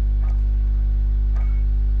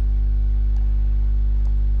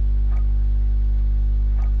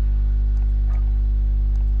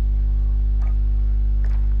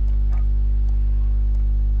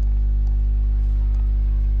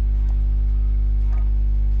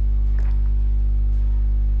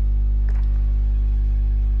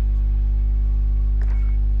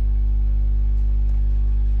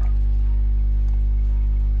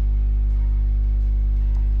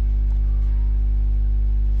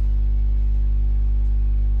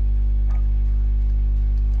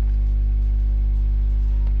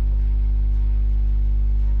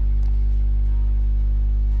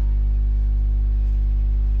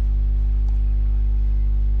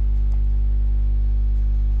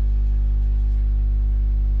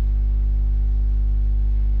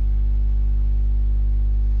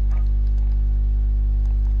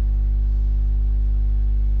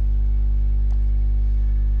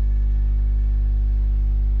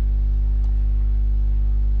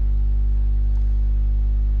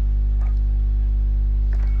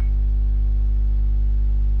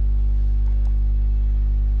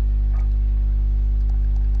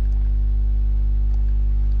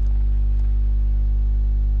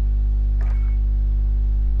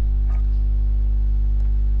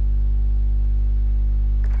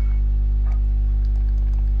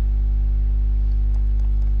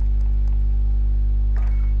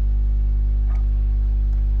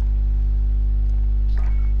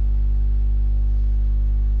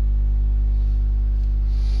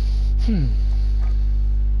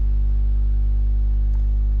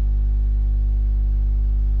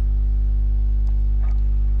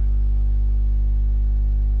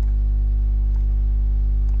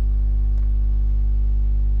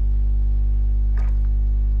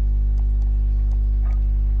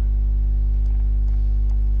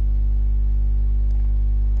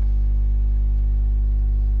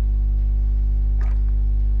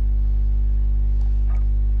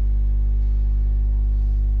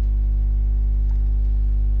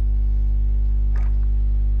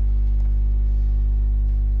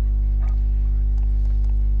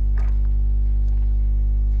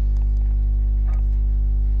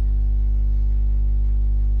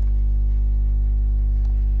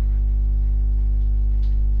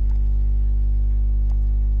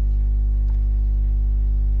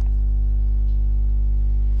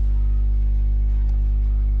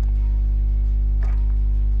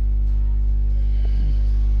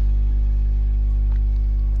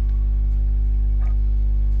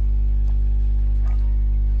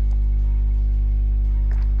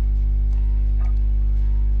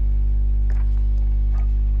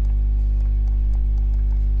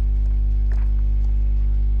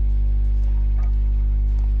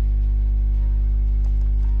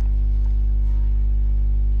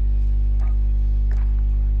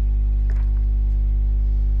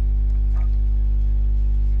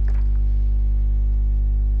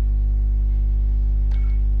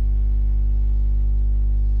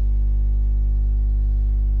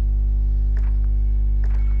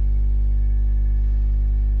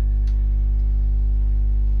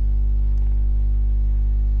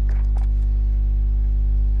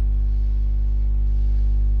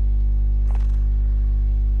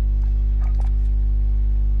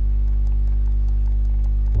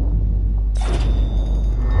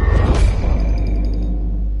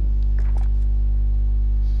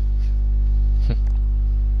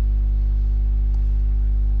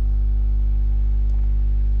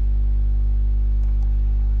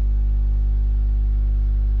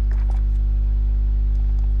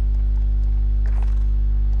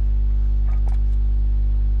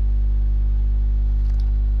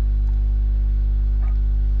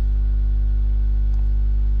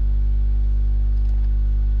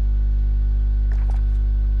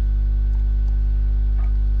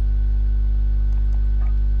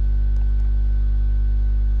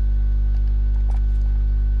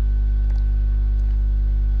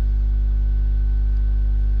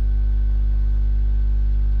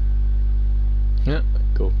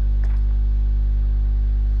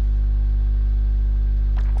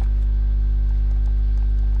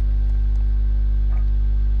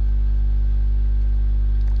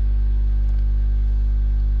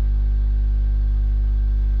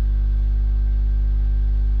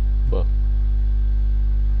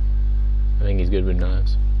 good with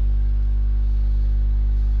knives.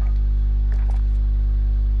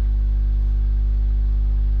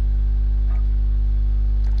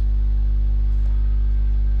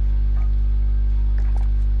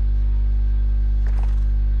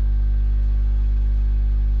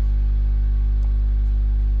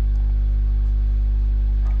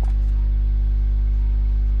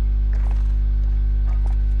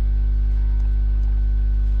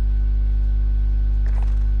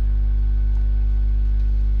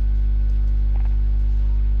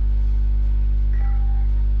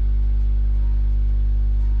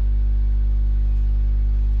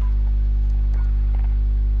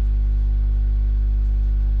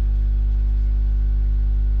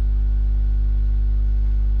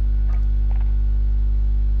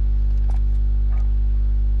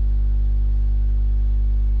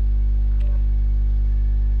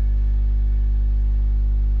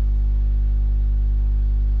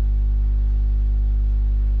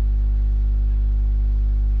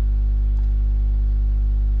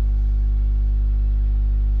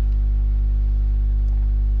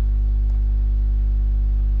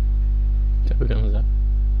 We're done with that.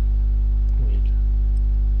 Weird.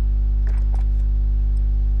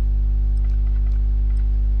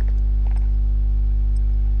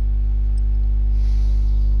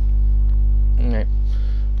 Right.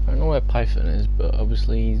 I don't know where Python is, but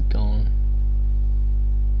obviously he's gone.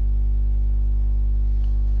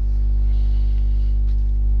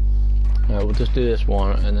 Alright, we'll just do this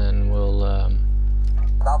one and then we'll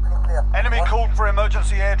Enemy called for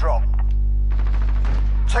emergency airdrop.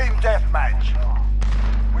 Team deathmatch.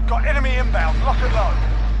 We've got enemy inbound. Lock and load.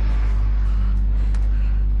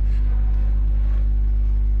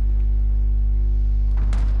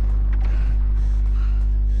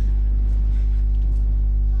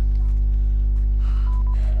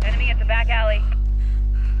 Enemy at the back alley.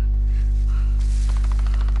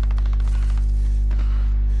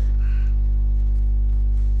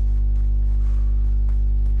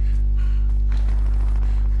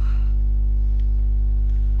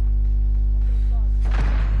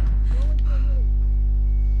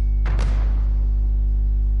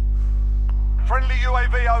 Friendly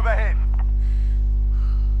UAV overhead.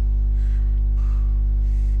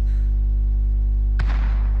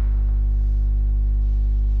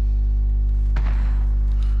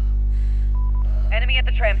 Enemy at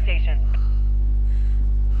the tram station.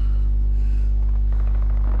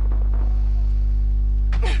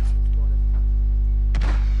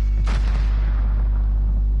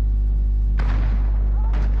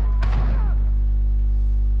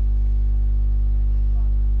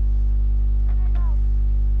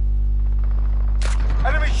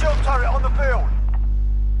 Enemy shield turret on the field.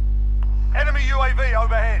 Enemy UAV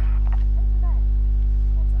overhead.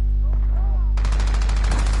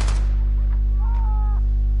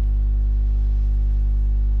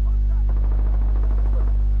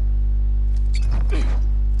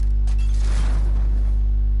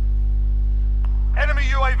 Enemy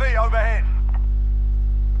UAV overhead.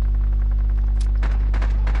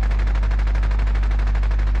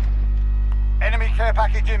 Enemy care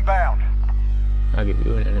package inbound. I'll give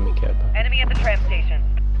you an enemy care package. Enemy at the tram station.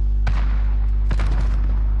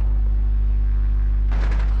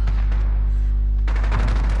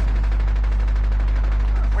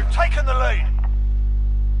 We've taken the lead.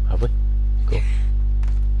 Have we? Cool.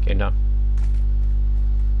 Getting down.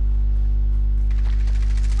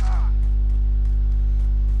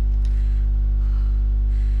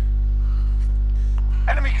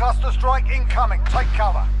 Enemy cluster strike incoming. Take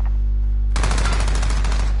cover.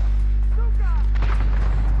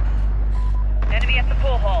 Enemy at the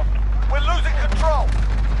pool hall. We're losing control.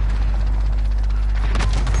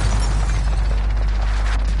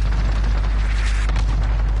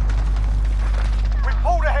 We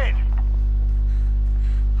pulled ahead.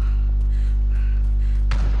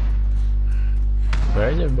 Where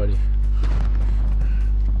is everybody?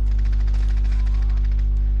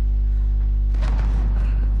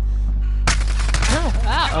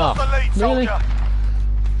 Lost the lead, really? soldier.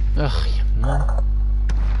 Ugh, you man.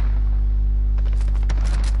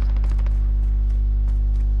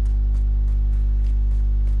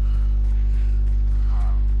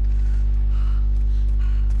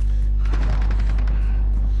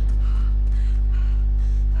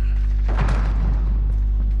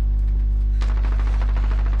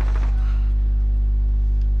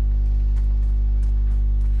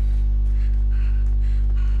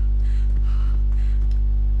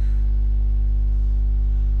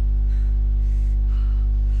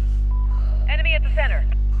 Enemy at the center.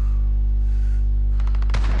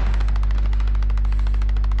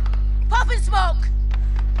 Popping smoke!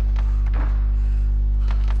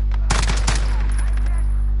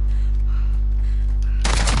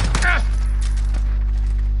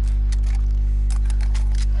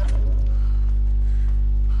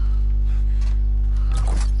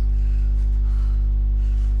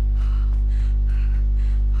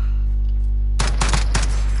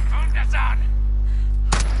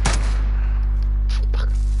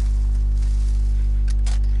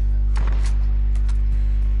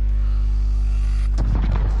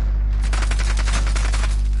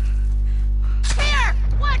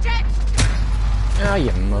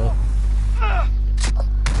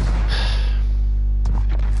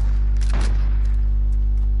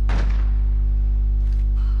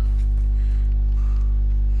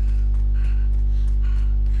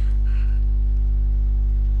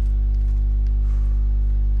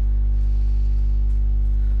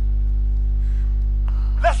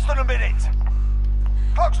 minute.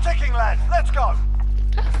 Clock's ticking, lads. Let's go.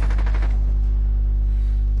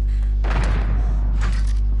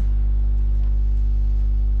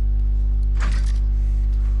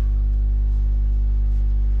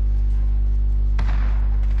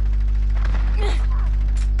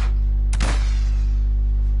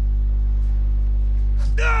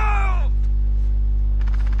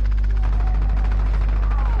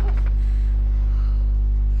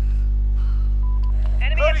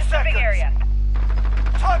 Enemy in the shipping area.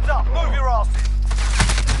 Time's up. Move your asses.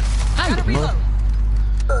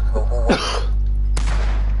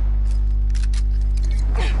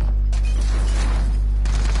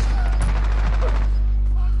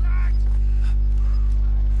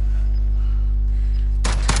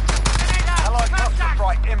 Allied cluster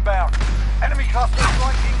strike inbound. Enemy cluster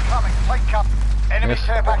strike incoming. Take cover. Enemy Yes.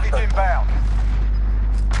 care package inbound.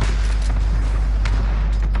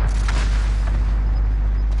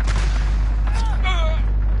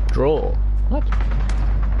 Draw. What?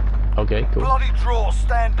 Okay, cool. Bloody draw.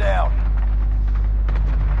 Stand down.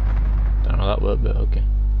 Don't know that word, but okay.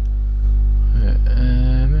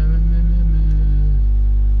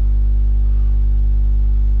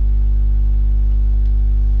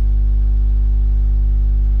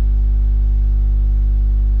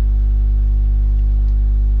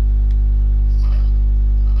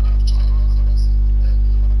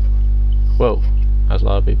 Whoa, that's a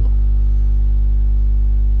lot of people.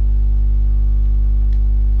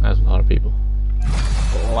 That's a lot of people.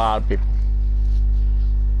 A lot of people.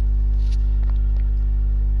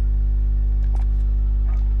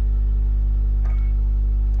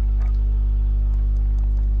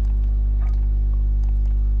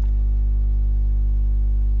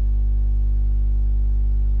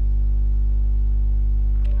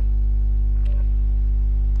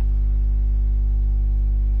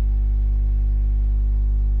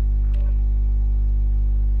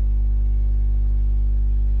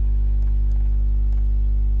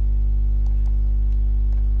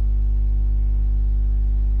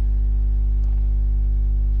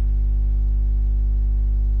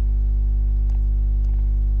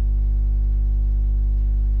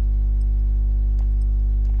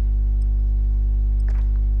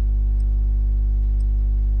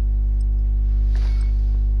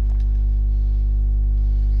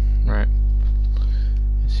 Right.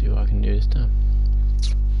 Let's see what I can do this time.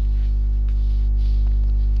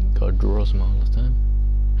 Gotta draw some all this time.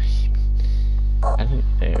 I didn't.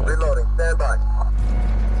 There you go. Reloading, stand by.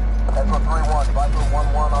 Echo 3-1, Viper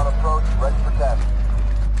 1-1 on approach, ready for test.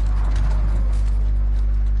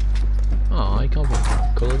 Oh, I can't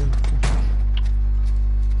colour them.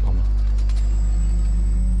 Bummer.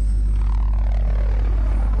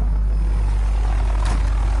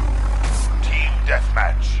 Team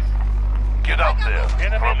deathmatch. Get out there.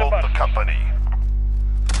 Promote the company.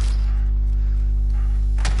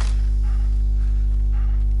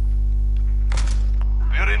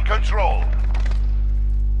 We're in control.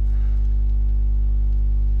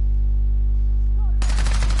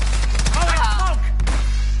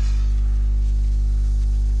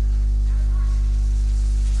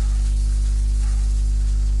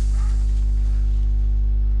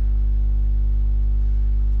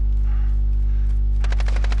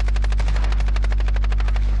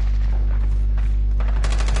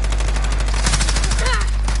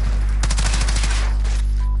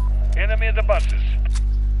 Enemy in the buses.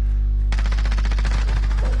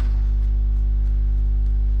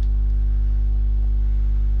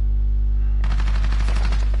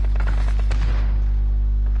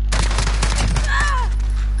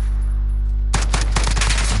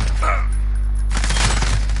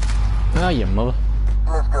 Ah, you mother.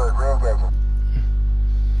 Feels good, re-engaging.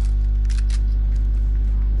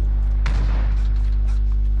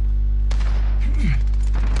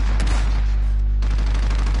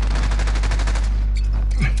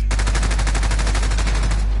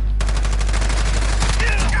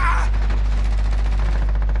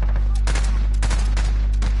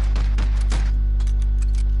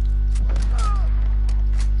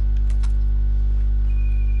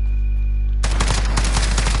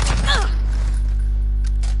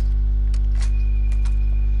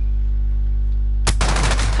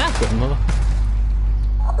 Ah, good mother.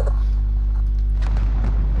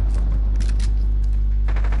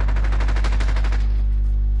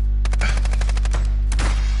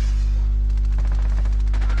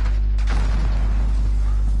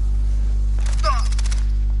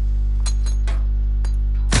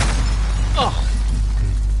 Oh,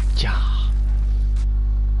 yeah.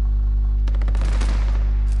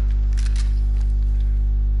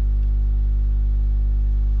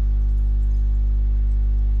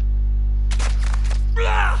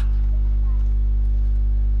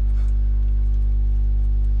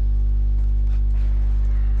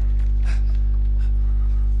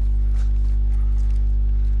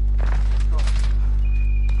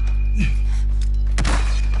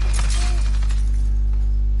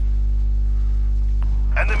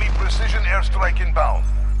 inbound.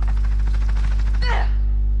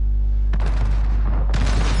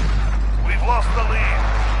 We've lost the lead.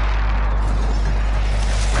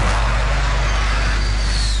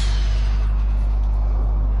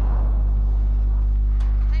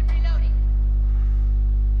 I'm reloading.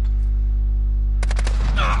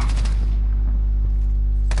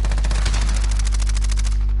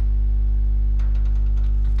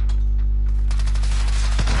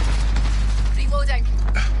 Reloading.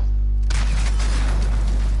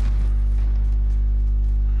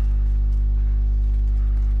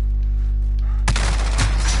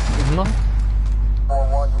 No.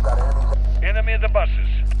 4-1, you got enemies. Enemy at the buses.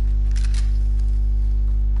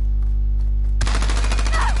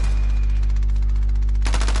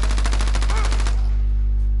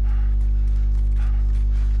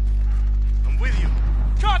 I'm with you.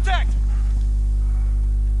 Contact!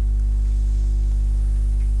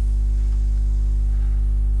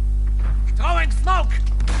 Throwing smoke!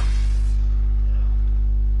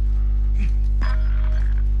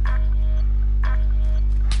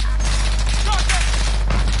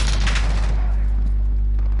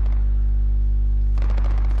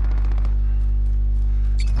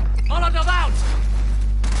 Molotov out!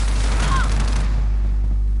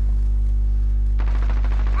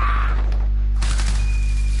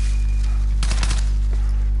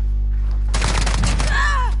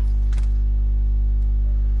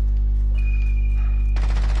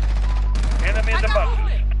 Enemy at the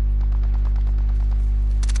buses.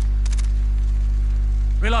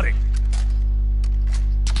 Reloading.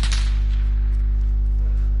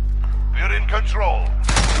 We're in control.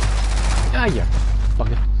 Ah, yeah.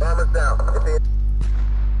 Fuck it. Armor's down. Get the...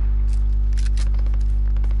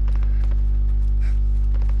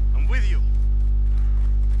 I'm with you.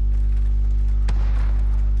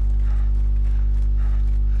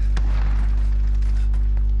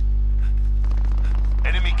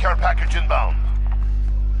 Enemy care package inbound.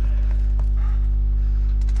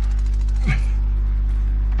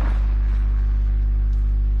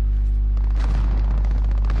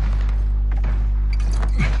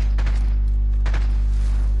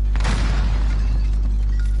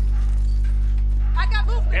 I got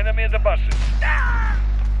movement. Enemy at the buses.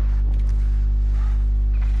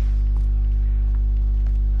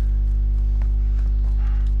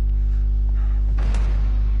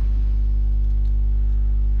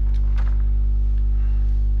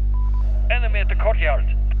 Enemy at the courtyard.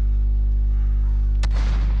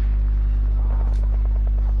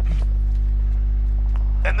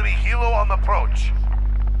 Enemy helo on the approach.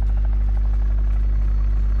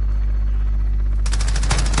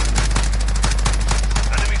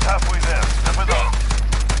 Enemy's halfway there. Step it up.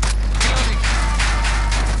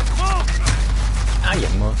 Ah, yeah,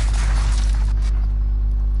 man.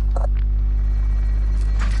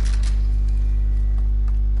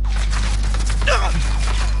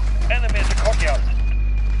 Enemy at the courtyard.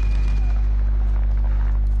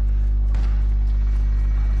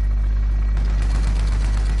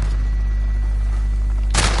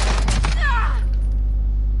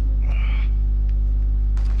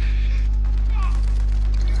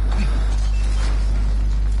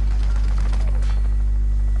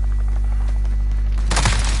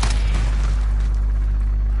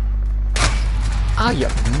 Ah, yeah,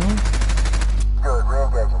 man. Good,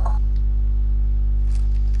 re-engaging.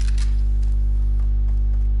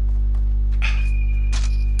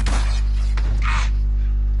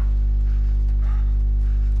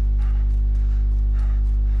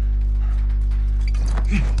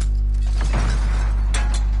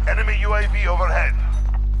 Enemy UAV overhead.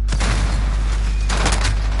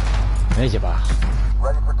 There you are.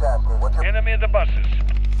 Ready for tasking. What's your... Enemy at the buses.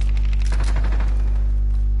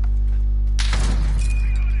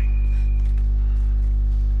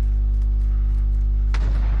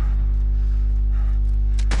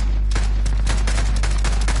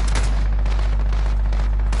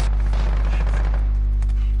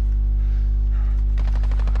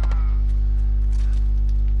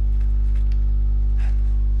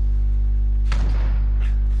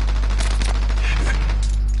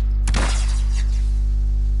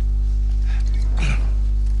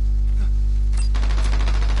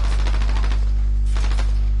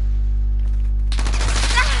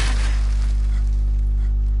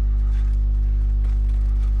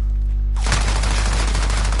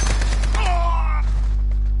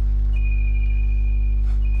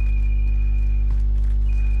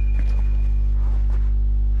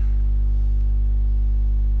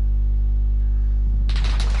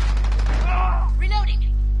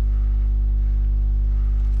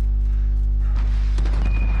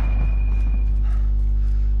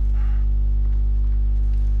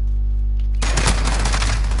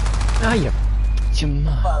 Beecham.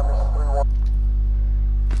 Fire mission 3-1.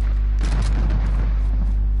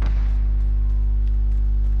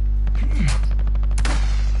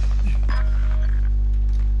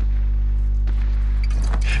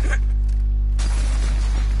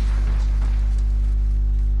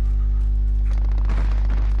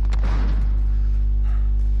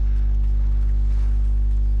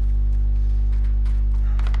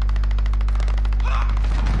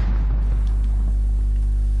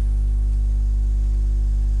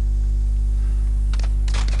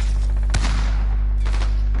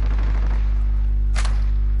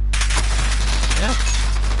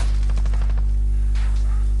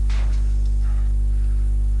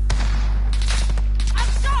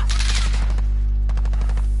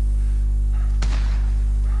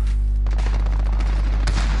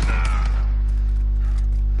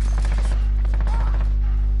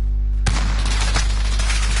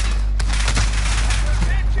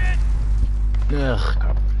 Ugh,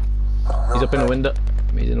 crap. He's up in a window.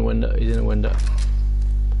 He's in a window. He's in a window.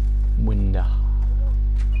 Window.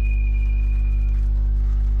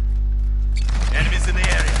 Enemies in the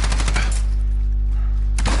area.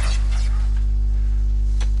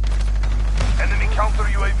 Enemy counter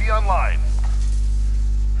UAV online.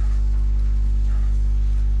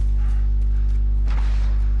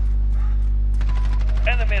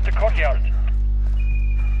 Enemy at the courtyard.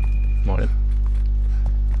 Morning.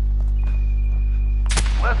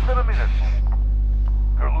 Less than a minute.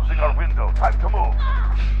 We're losing our window. Time to move.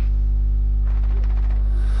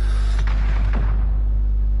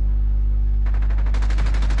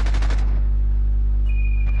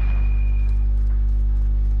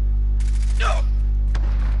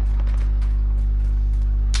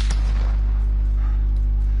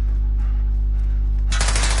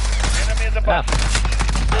 Enemy at the back.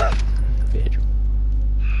 Bitch.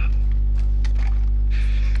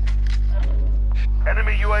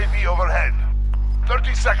 Enemy UAV overhead.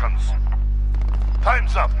 30 seconds.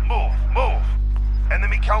 Time's up. Move. Move.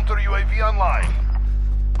 Enemy counter UAV online.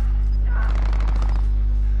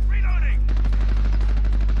 Reloading.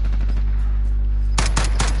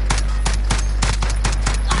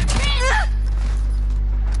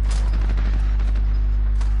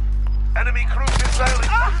 Enemy cruise missile.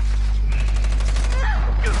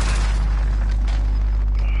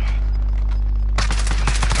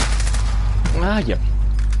 Ah, yeah.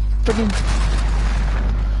 Friggin'.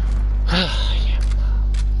 Yeah.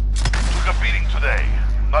 Took a beating today.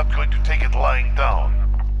 Not going to take it lying down.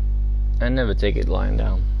 I never take it lying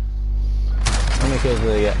down. How many kills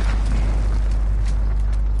did I get?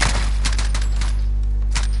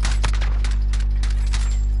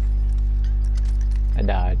 I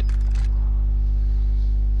died.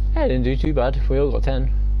 I didn't do too bad. We all got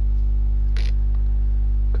 10.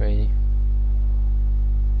 Crazy.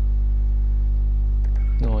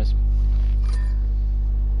 Nice.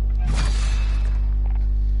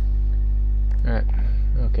 Alright,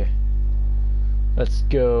 okay. Let's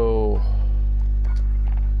go.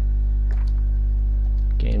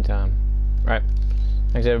 Game time. Right.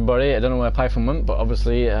 Thanks everybody. I don't know where Python went, but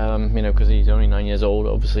obviously, you know, because he's only 9 years old,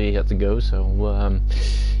 obviously he had to go, so,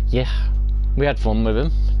 yeah. We had fun with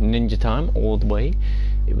him. Ninja time all the way.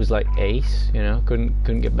 It was like ace, you know,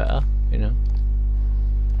 couldn't get better, you know.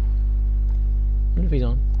 I wonder if he's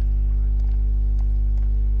on.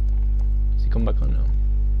 Does he come back on now?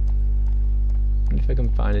 I wonder if I can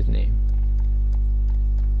find his name.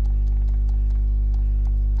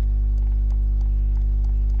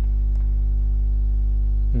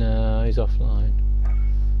 No, he's offline.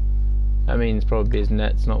 That means probably his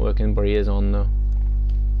net's not working, but he is on though.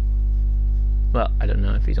 Well, I don't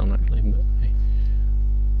know if he's on actually, but hey.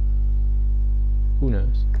 Who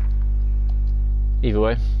knows? Either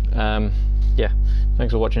way, yeah.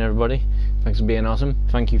 Thanks for watching, everybody. Thanks for being awesome.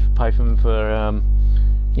 Thank you for Python for,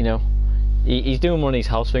 you know, he's doing one of these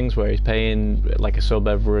house things where he's paying like a sub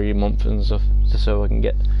every month and stuff, just so I can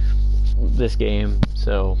get this game.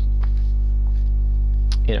 So,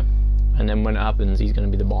 you know, and then when it happens, he's going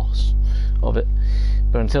to be the boss of it.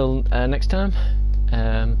 But until next time,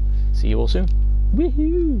 see you all soon.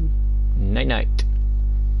 Woohoo! Night night.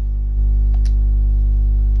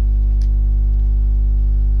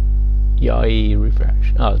 Yay,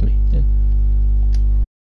 refresh. Oh, it was me. Yeah.